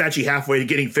think I was actually halfway to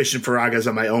getting Fission Faragas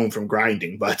on my own from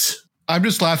grinding, but... I'm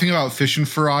just laughing about Fission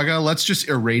Faraga. Let's just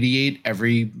irradiate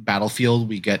every battlefield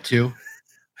we get to.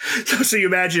 So you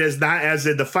imagine it's not as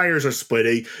in the fires are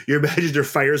splitting. You imagine they're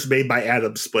fires made by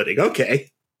atoms splitting. Okay.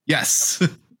 Yes.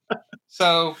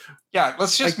 So, yeah,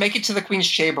 let's just make it to the Queen's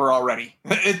Chamber already.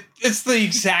 It's the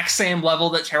exact same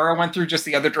level that Terra went through, just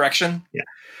the other direction. Yeah.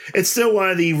 It's still one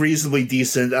of the reasonably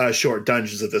decent short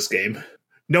dungeons of this game.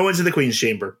 No one's in the Queen's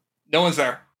Chamber. No one's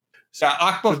there. So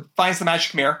Aqua finds the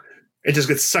magic mirror. It just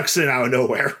gets sucked in out of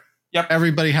nowhere. Yep.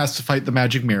 Everybody has to fight the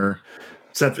magic mirror.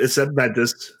 Except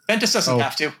Ventus. Ventus doesn't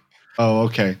have to. Oh,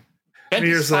 okay.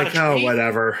 Mirror's like, oh,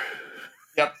 whatever.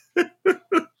 Yep.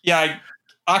 Yeah,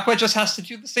 Aqua just has to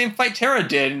do the same fight Terra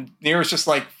did. And Mirror's just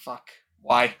like, fuck,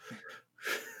 why?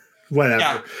 Whatever.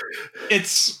 Yeah,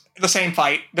 it's the same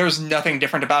fight. There's nothing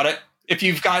different about it. If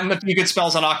you've gotten a few good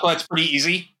spells on Aqua, it's pretty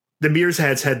easy. The Mirror's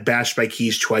head bashed by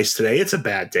keys twice today. It's a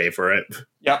bad day for it.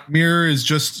 Yep. Mirror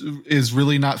is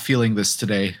really not feeling this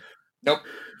today. Nope.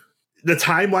 The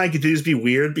timeline continues to be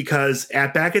weird because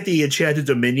back at the Enchanted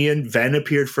Dominion, Ven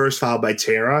appeared first, followed by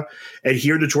Terra. And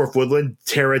here in the Dwarf Woodland,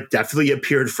 Terra definitely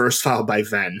appeared first, followed by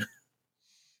Ven.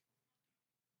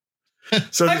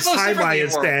 So this timeline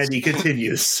insanity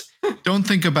continues. Don't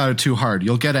think about it too hard.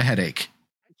 You'll get a headache.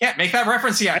 Can't make that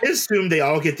reference yet. I assume they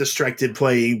all get distracted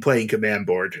playing command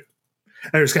board.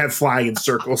 And just kind of flying in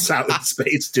circles out in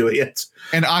space doing it.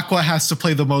 And Aqua has to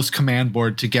play the most command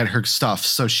board to get her stuff,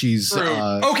 so she's...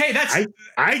 okay, that's...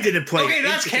 I didn't play an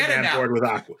inch of command board with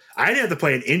Aqua. I didn't have to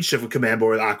play an inch of a command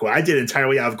board with Aqua. I did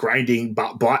entirely out of grinding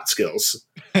bot skills.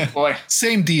 Boy.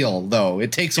 Same deal, though.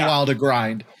 It takes a while to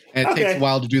grind, and it takes a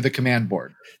while to do the command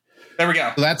board. There we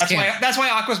go. So that's why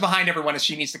Aqua's behind everyone, is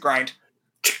she needs to grind.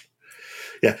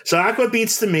 Yeah, so Aqua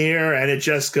beats the mirror, and it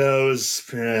just goes...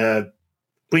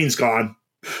 Queen's gone.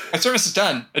 My service is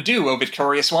done. Adieu, O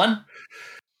victorious one.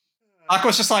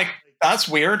 Aqua's just like, that's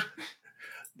weird.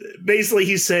 Basically,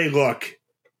 he's saying, look,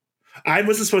 I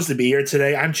wasn't supposed to be here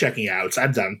today. I'm checking out.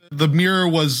 I'm done. The mirror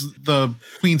was the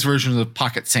Queen's version of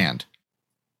pocket sand.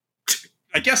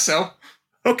 I guess so.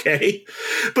 Okay.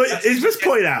 But let's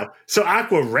point out, so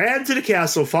Aqua ran to the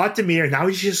castle, fought Demir, and now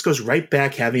he just goes right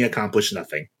back having accomplished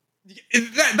nothing.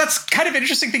 That's kind of an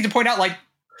interesting thing to point out. Like,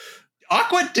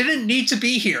 Aqua didn't need to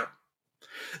be here.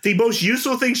 The most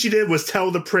useful thing she did was tell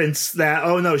the prince that,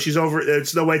 oh no, she's over,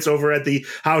 Snow White's over at the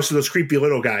house of those creepy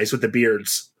little guys with the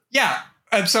beards. Yeah.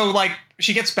 And so, like,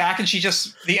 she gets back and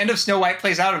the end of Snow White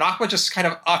plays out, and Aqua just kind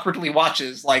of awkwardly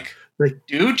watches, like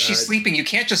dude, she's sleeping. You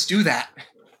can't just do that.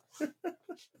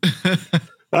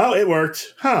 Well, it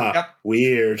worked. Huh. Yep.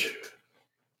 Weird.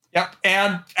 Yep.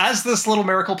 And as this little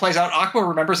miracle plays out, Aqua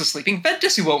remembers a sleeping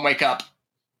Ventus who won't wake up.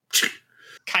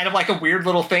 Kind of like a weird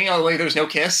little thing, only there's no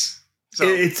kiss. So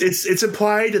it's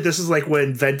implied that this is like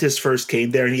when Ventus first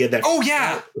came there and he had that. Oh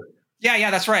yeah.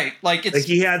 Yeah, that's right. Like it's like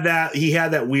he had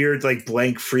that weird like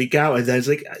blank freak out, and then it's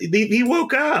like he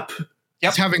woke up.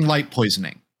 Yep. He's having light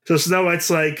poisoning. So Snow White's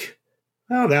like,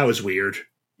 oh, that was weird.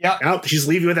 Yeah. Now she's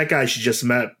leaving with that guy she just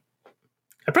met.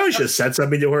 I probably should have said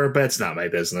something to her, but it's not my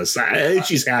business.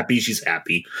 She's happy. She's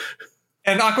happy.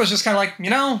 And Aqua's just kind of like,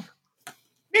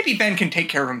 maybe Ben can take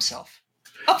care of himself.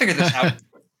 I'll figure this out.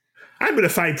 I'm going to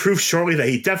find proof shortly that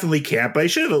he definitely can't, but I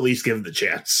should have at least given the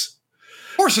chance.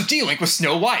 Course of dealing with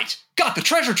Snow White. Got the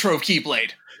treasure trove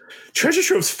Keyblade. Treasure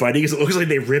trove's funny because it looks like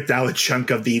they ripped out a chunk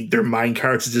of their mine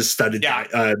carts and just studded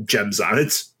gems on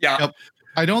it. Yeah. Yep.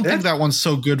 I don't think that one's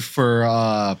so good for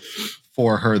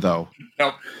her, though.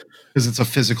 Nope. Because it's a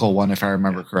physical one, if I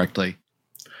remember correctly.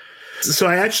 So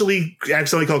I actually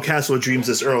accidentally called Castle of Dreams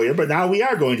this earlier, but now we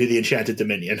are going to the Enchanted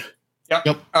Dominion.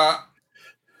 Yep.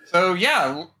 So,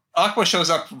 yeah, Aqua shows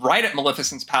up right at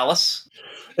Maleficent's palace.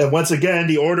 And once again,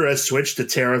 the order has switched to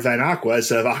Terra Ven Aqua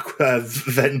instead of Aqua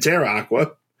Ven Terra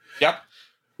Aqua. Yep.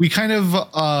 We kind of...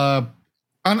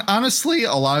 honestly,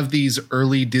 a lot of these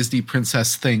early Disney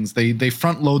princess things, they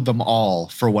front load them all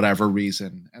for whatever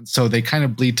reason. And so they kind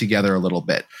of bleed together a little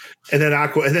bit. And then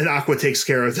Aqua takes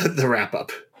care of the wrap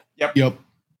up. Yep.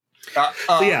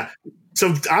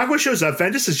 So Aqua shows up.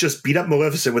 Ventus has just beat up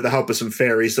Maleficent with the help of some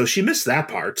fairies, so she missed that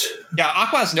part. Yeah,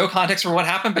 Aqua has no context for what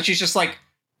happened, but she's just like,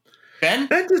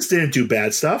 Ventus didn't do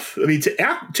bad stuff. I mean,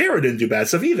 Terra didn't do bad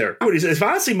stuff either.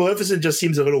 Honestly, Maleficent just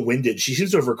seems a little winded. She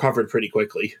seems to have recovered pretty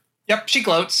quickly. Yep, she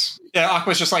gloats. Yeah,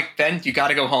 Aqua's just like, Ben, you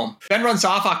gotta go home. Ben runs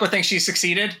off. Aqua thinks she's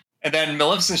succeeded. And then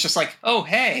Maleficent's just like, oh,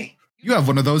 hey. You have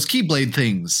one of those Keyblade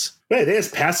things. Wait, they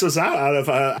just pass those out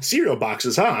of cereal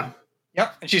boxes, huh?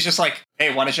 Yep. And she's just like,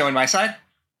 hey, want to join my side?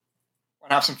 Want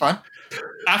to have some fun?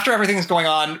 After everything's going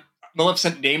on,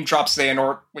 Maleficent name drops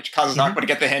Xehanort, which causes Aqua to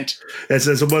get the hint. And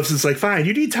so Maleficent's like, fine,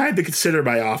 you need time to consider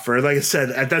my offer. Like I said,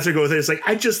 that's what I go with it. It's like,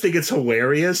 I just think it's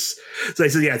hilarious. So I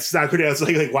said, yeah, it's not good. It's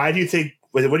like, why do you think,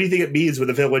 what do you think it means when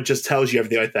the villain just tells you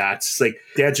everything like that? It's like,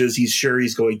 the answer is he's sure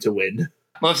he's going to win.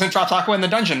 Maleficent drops Aqua in the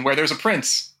dungeon where there's a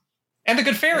prince and the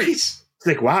good fairies. It's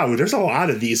like, wow, there's a lot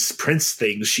of these prince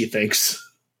things, she thinks.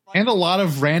 And a lot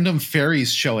of random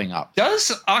fairies showing up.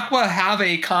 Does Aqua have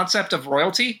a concept of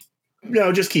royalty?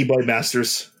 No, just Keyblade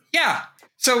masters. Yeah.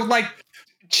 So, like,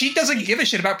 she doesn't give a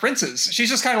shit about princes. She's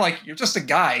just kind of like, you're just a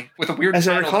guy with a weird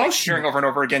title that I'm hearing over and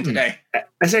over again today.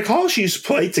 As I recall, she's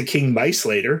polite to King Mice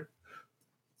later.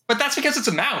 But that's because it's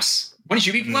a mouse. Wouldn't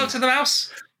you be polite to the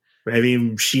mouse? I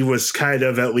mean, she was kind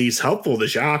of at least helpful to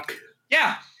Jacques.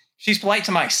 Yeah. She's polite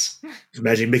to mice.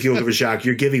 Imagine making over Jacques.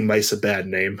 You're giving mice a bad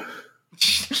name.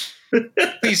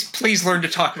 Please learn to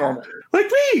talk normal.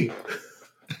 Like me.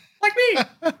 Like me.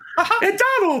 And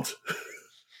Donald.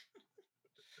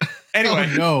 Anyway.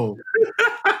 Oh, no.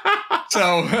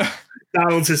 So.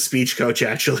 Donald's his speech coach,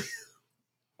 actually.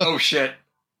 Oh, shit.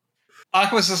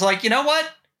 Aqua's just like, you know what?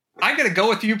 I'm going to go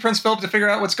with you, Prince Philip, to figure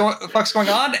out what the fuck's going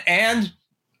on. And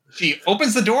she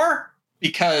opens the door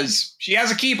because she has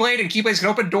a Keyblade and Keyblades can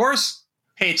open doors.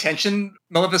 Pay attention,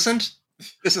 Maleficent.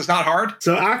 This is not hard.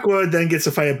 So Aqua then gets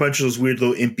to fight a bunch of those weird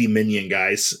little impy minion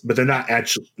guys, but they're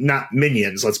not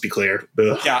minions, let's be clear.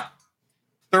 Ugh. Yeah.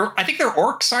 I think they're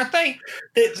orcs, aren't they?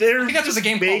 They're I think that's what the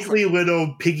game basically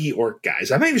little piggy orc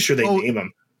guys. I'm not even sure they name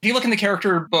them. If you look in the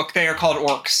character book, they are called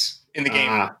orcs in the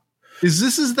game.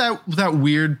 Is that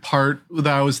weird part that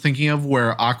I was thinking of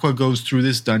where Aqua goes through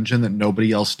this dungeon that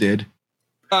nobody else did?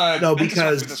 No,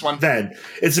 because then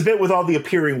it's a bit with all the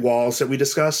appearing walls that we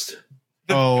discussed.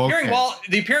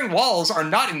 The appearing walls are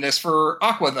not in this for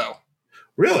Aqua, though.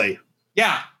 Really?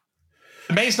 Yeah.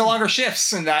 The maze no longer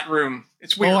shifts in that room.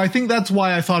 It's weird. Oh, I think that's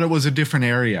why I thought it was a different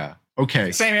area.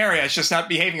 Okay. Same area. It's just not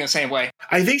behaving the same way.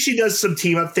 I think she does some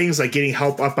team-up things, like getting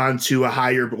help up onto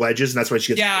higher ledges, and that's why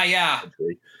she gets... Yeah.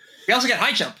 We also get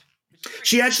high jump.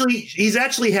 He's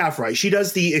actually half right. She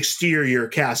does the exterior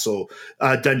castle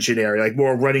dungeon area, like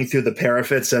more running through the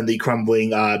parapets and the crumbling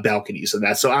balconies and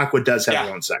that. So Aqua does have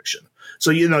her own section.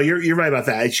 So you're right about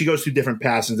that. She goes through different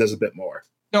paths and does a bit more.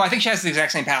 No, I think she has the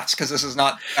exact same paths because this is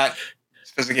not that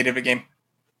sophisticated of a game.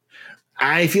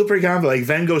 I feel pretty confident. Like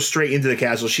Ven goes straight into the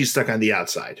castle. She's stuck on the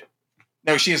outside.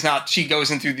 No, she is not. She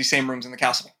goes in through the same rooms in the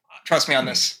castle. Trust me on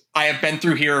this. I have been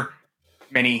through here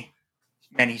many,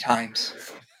 many times.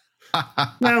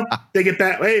 Well, they get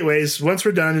back. Anyways, once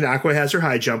we're done and Aqua has her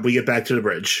high jump, we get back to the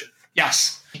bridge.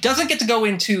 Yes. She doesn't get to go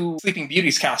into Sleeping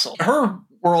Beauty's castle. Her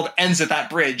world ends at that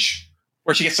bridge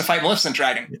where she gets to fight Maleficent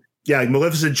Dragon. Yeah, like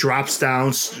Maleficent drops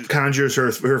down, conjures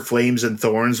her flames and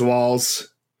thorns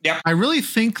walls. Yep. I really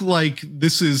think like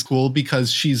this is cool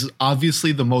because she's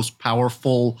obviously the most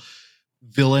powerful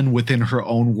villain within her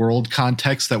own world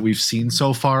context that we've seen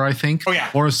so far, I think. Oh, yeah.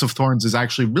 Forest of Thorns is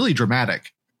actually really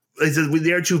dramatic.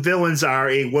 Their two villains are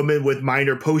a woman with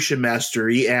minor potion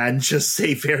mastery and just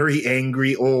a very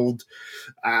angry old.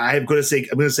 I'm going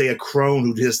to say a crone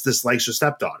who just dislikes her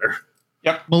stepdaughter.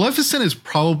 Yep. Maleficent is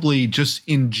probably just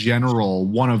in general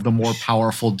one of the more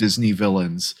powerful Disney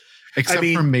villains, except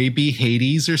for maybe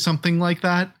Hades or something like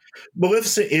that.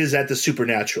 Maleficent is at the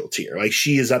supernatural tier. Like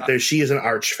she is up there. She is an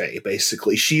archfey,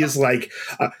 basically. She is like.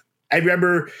 I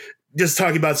remember just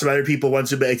talking about some other people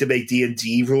once who like to make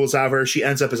D&D rules out of her. She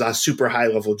ends up as a super high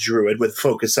level druid with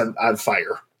focus on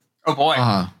fire. Oh boy.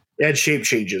 And shape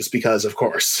changes because, of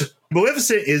course,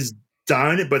 Maleficent is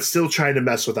done, but still trying to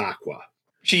mess with Aqua.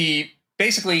 She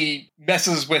basically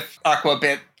messes with Aqua a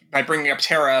bit by bringing up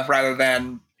Terra rather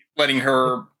than letting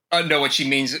her know what she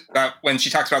means when she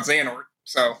talks about Xehanort.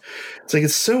 So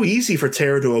it's so easy for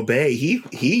Terra to obey.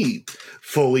 He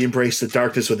fully embraced the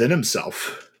darkness within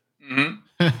himself. Mm-hmm.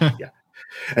 Yeah.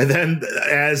 And then,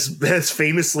 as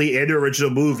famously in the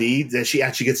original movie, that she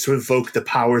actually gets to invoke the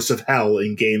powers of hell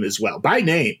in game as well by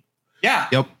name. Yeah.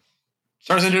 Yep.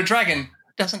 Turns into a dragon.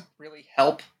 Doesn't really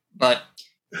help, but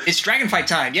it's dragon fight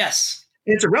time. Yes.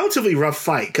 It's a relatively rough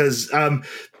fight because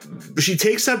she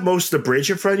takes up most of the bridge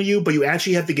in front of you, but you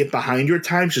actually have to get behind her at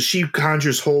times. So she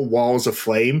conjures whole walls of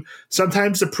flame.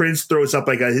 Sometimes the prince throws up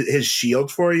like his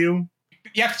shield for you.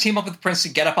 You have to team up with the prince to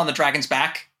get up on the dragon's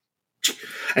back.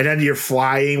 And then you're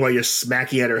flying while you're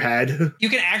smacking at her head. You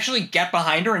can actually get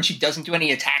behind her and she doesn't do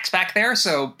any attacks back there,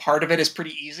 so part of it is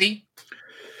pretty easy.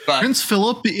 But Prince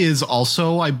Philip is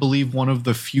also, I believe, one of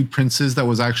the few princes that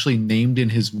was actually named in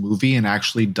his movie and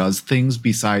actually does things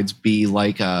besides be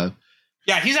like a...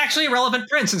 Yeah, he's actually a relevant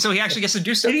prince, and so he actually gets to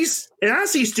do stuff. And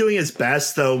honestly, he's doing his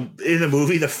best, though. In the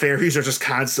movie, the fairies are just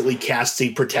constantly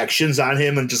casting protections on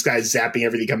him and just guys zapping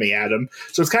everything coming at him.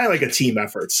 So it's kind of like a team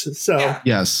effort. So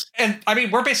Yes. And, I mean,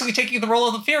 we're basically taking the role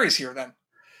of the fairies here, then.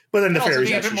 But then the also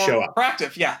fairies actually show up.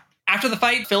 Proactive, yeah. After the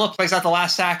fight, Philip plays out the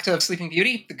last act of Sleeping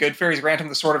Beauty. The good fairies grant him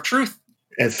the Sword of Truth.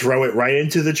 And throw it right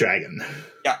into the dragon.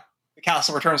 Yeah. The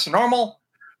castle returns to normal.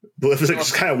 Maleficent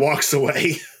just kind of walks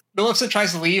away. Maleficent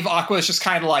tries to leave. Aqua is just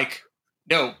kind of like,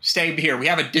 no, stay here. We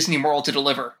have a Disney moral to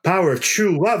deliver. Power of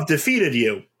true love defeated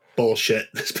you. Bullshit.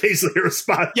 That's basically her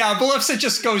response. Yeah, Maleficent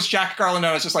just goes Jack Garland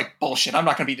is just like, bullshit. I'm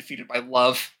not going to be defeated by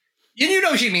love. You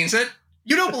know she means it.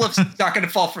 You know Maleficent's not going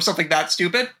to fall for something that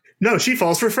stupid. No, she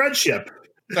falls for friendship.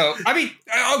 So, I mean,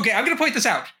 okay, I'm going to point this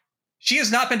out. She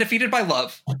has not been defeated by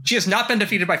love. She has not been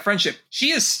defeated by friendship.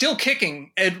 She is still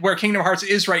kicking at where Kingdom Hearts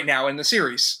is right now in the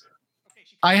series.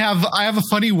 I have a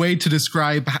funny way to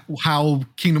describe how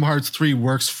Kingdom Hearts 3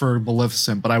 works for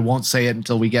Maleficent, but I won't say it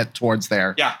until we get towards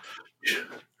there. Yeah.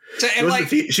 So,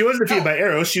 she wasn't defeated by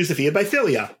Eros. She was defeated by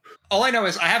Philia. All I know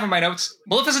is I have in my notes,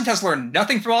 Maleficent has learned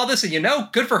nothing from all this,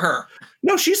 and good for her.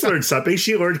 No, she's learned something.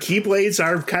 She learned Keyblades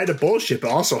are kind of bullshit,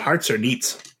 but also hearts are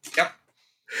neat. Yep.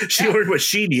 She learned what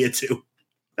she needed to.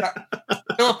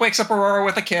 Philip wakes up Aurora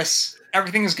with a kiss.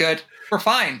 Everything is good. We're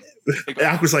fine.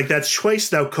 Aqua's like, that's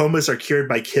choice now. Comas are cured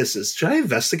by kisses. Should I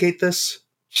investigate this?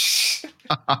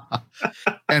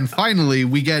 And finally,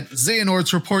 we get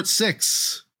Xehanort's Report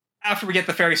 6. After we get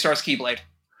the Fairy Star's Keyblade.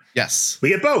 Yes. We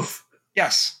get both.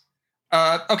 Yes.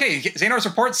 Okay, Xehanort's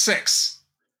Report 6.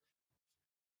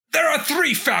 There are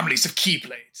 3 families of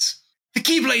Keyblades. The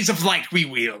Keyblades of Light we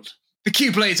wield. The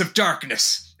Keyblades of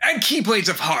Darkness, and Keyblades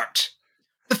of Heart.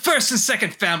 The first and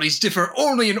second families differ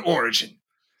only in origin.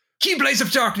 Keyblades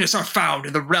of Darkness are found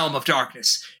in the realm of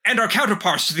darkness, and are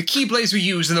counterparts to the Keyblades we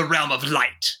use in the realm of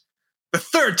light. The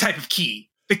third type of key,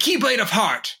 the Keyblade of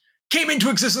Heart, came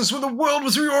into existence when the world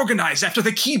was reorganized after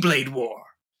the Keyblade War.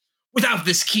 Without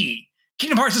this key,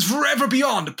 Kingdom Hearts is forever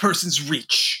beyond a person's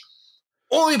reach.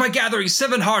 Only by gathering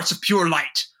 7 hearts of pure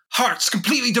light, hearts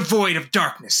completely devoid of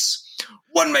darkness,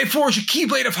 one may forge a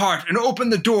Keyblade of Heart and open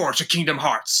the door to Kingdom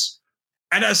Hearts.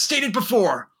 And as stated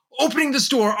before, opening this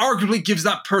door arguably gives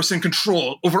that person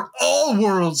control over all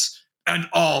worlds and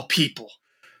all people.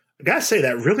 I gotta say,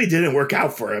 that really didn't work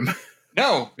out for him.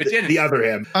 No, it didn't. The other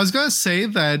him. I was going to say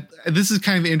that this is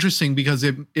kind of interesting because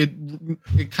it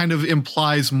kind of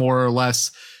implies more or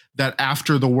less that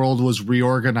after the world was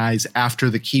reorganized after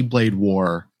the Keyblade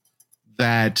War,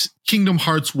 that Kingdom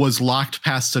Hearts was locked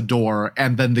past a door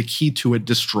and then the key to it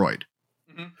destroyed.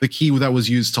 Mm-hmm. The key that was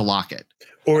used to lock it.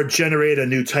 Or generate a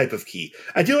new type of key.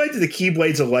 I do like that the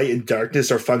Keyblades of Light and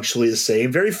Darkness are functionally the same.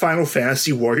 Very Final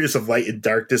Fantasy Warriors of Light and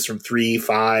Darkness from 3,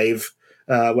 5...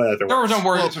 what other There were no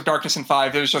Warriors of Darkness in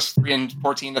 5. There was just 3 and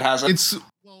 14 that has it.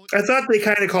 I thought they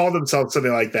kind of called themselves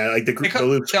something like that, like the group.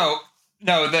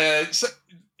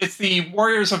 It's the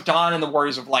Warriors of Dawn and the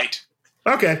Warriors of Light.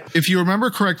 Okay. If you remember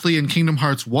correctly, in Kingdom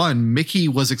Hearts 1, Mickey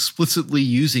was explicitly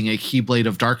using a Keyblade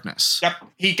of Darkness. Yep.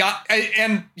 He got,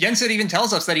 and Jensen even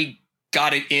tells us that he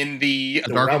got it in the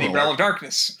Realm of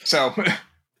Darkness. So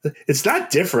it's not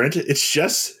different. It's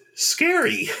just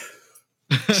scary.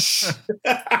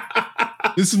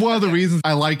 This is one of the reasons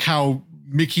I like how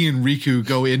Mickey and Riku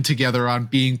go in together on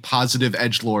being positive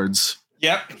edgelords.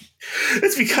 Yep.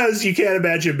 It's because you can't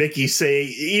imagine Mickey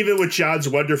saying, even with John's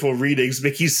wonderful readings,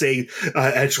 Mickey saying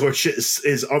edgelord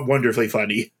is wonderfully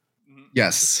funny.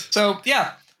 Yes. So,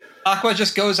 yeah. Aqua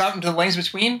just goes out into the lanes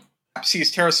between,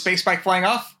 sees Terra's space bike flying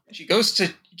off, and she goes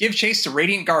to give chase to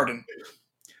Radiant Garden.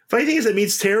 Funny thing is, it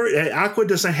means Aqua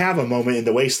doesn't have a moment in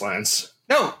the Wastelands.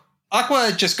 No.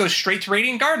 Aqua just goes straight to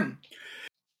Radiant Garden,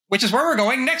 which is where we're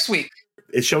going next week.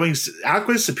 It's showing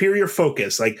Aqua's superior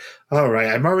focus. Like, all right,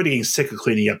 I'm already getting sick of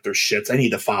cleaning up their shits. I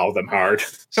need to follow them hard.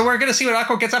 So we're going to see what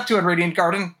Aqua gets up to in Radiant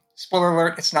Garden. Spoiler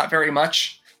alert, it's not very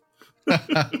much. So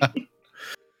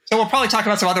we'll probably talk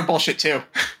about some other bullshit too.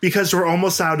 Because we're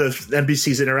almost out of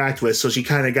NPCs to interact with, so she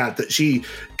kind of got she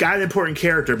got an important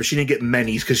character, but she didn't get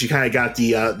many because she kind of got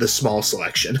the small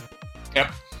selection.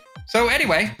 Yep. So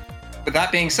anyway, with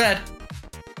that being said,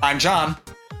 I'm John.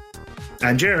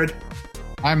 I'm Jared.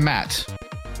 I'm Matt.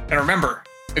 And remember,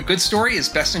 a good story is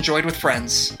best enjoyed with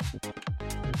friends.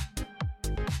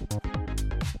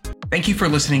 Thank you for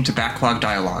listening to Backlog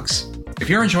Dialogues. If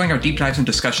you're enjoying our deep dives and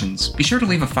discussions, be sure to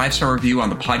leave a 5-star review on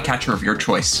the podcatcher of your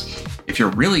choice. If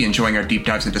you're really enjoying our deep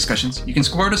dives and discussions, you can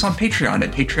support us on Patreon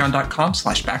at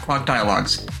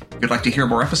patreon.com/backlogdialogues. If you'd like to hear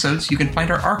more episodes, you can find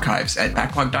our archives at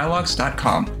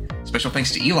backlogdialogues.com. Special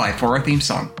thanks to Eli for our theme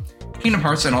song. Kingdom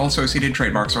Hearts and all associated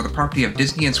trademarks are the property of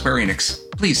Disney and Square Enix.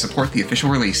 Please support the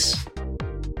official release.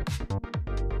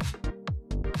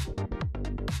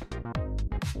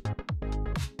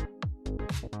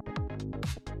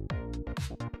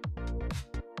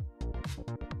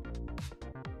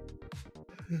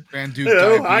 Grand Duke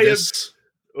Diabetes.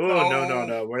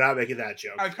 No. We're not making that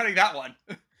joke. I'm cutting that one.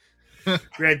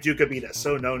 Grand Duke Diabetes.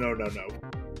 So no.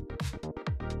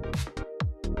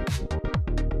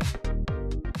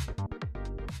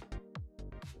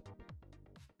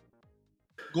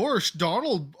 Gosh,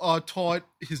 Donald taught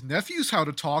his nephews how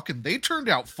to talk, and they turned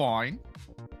out fine.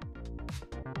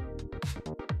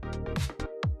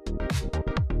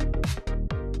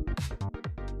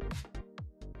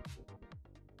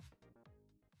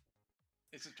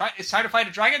 It's time to fight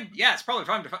a dragon? Yeah, it's probably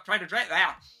time to fight a dragon.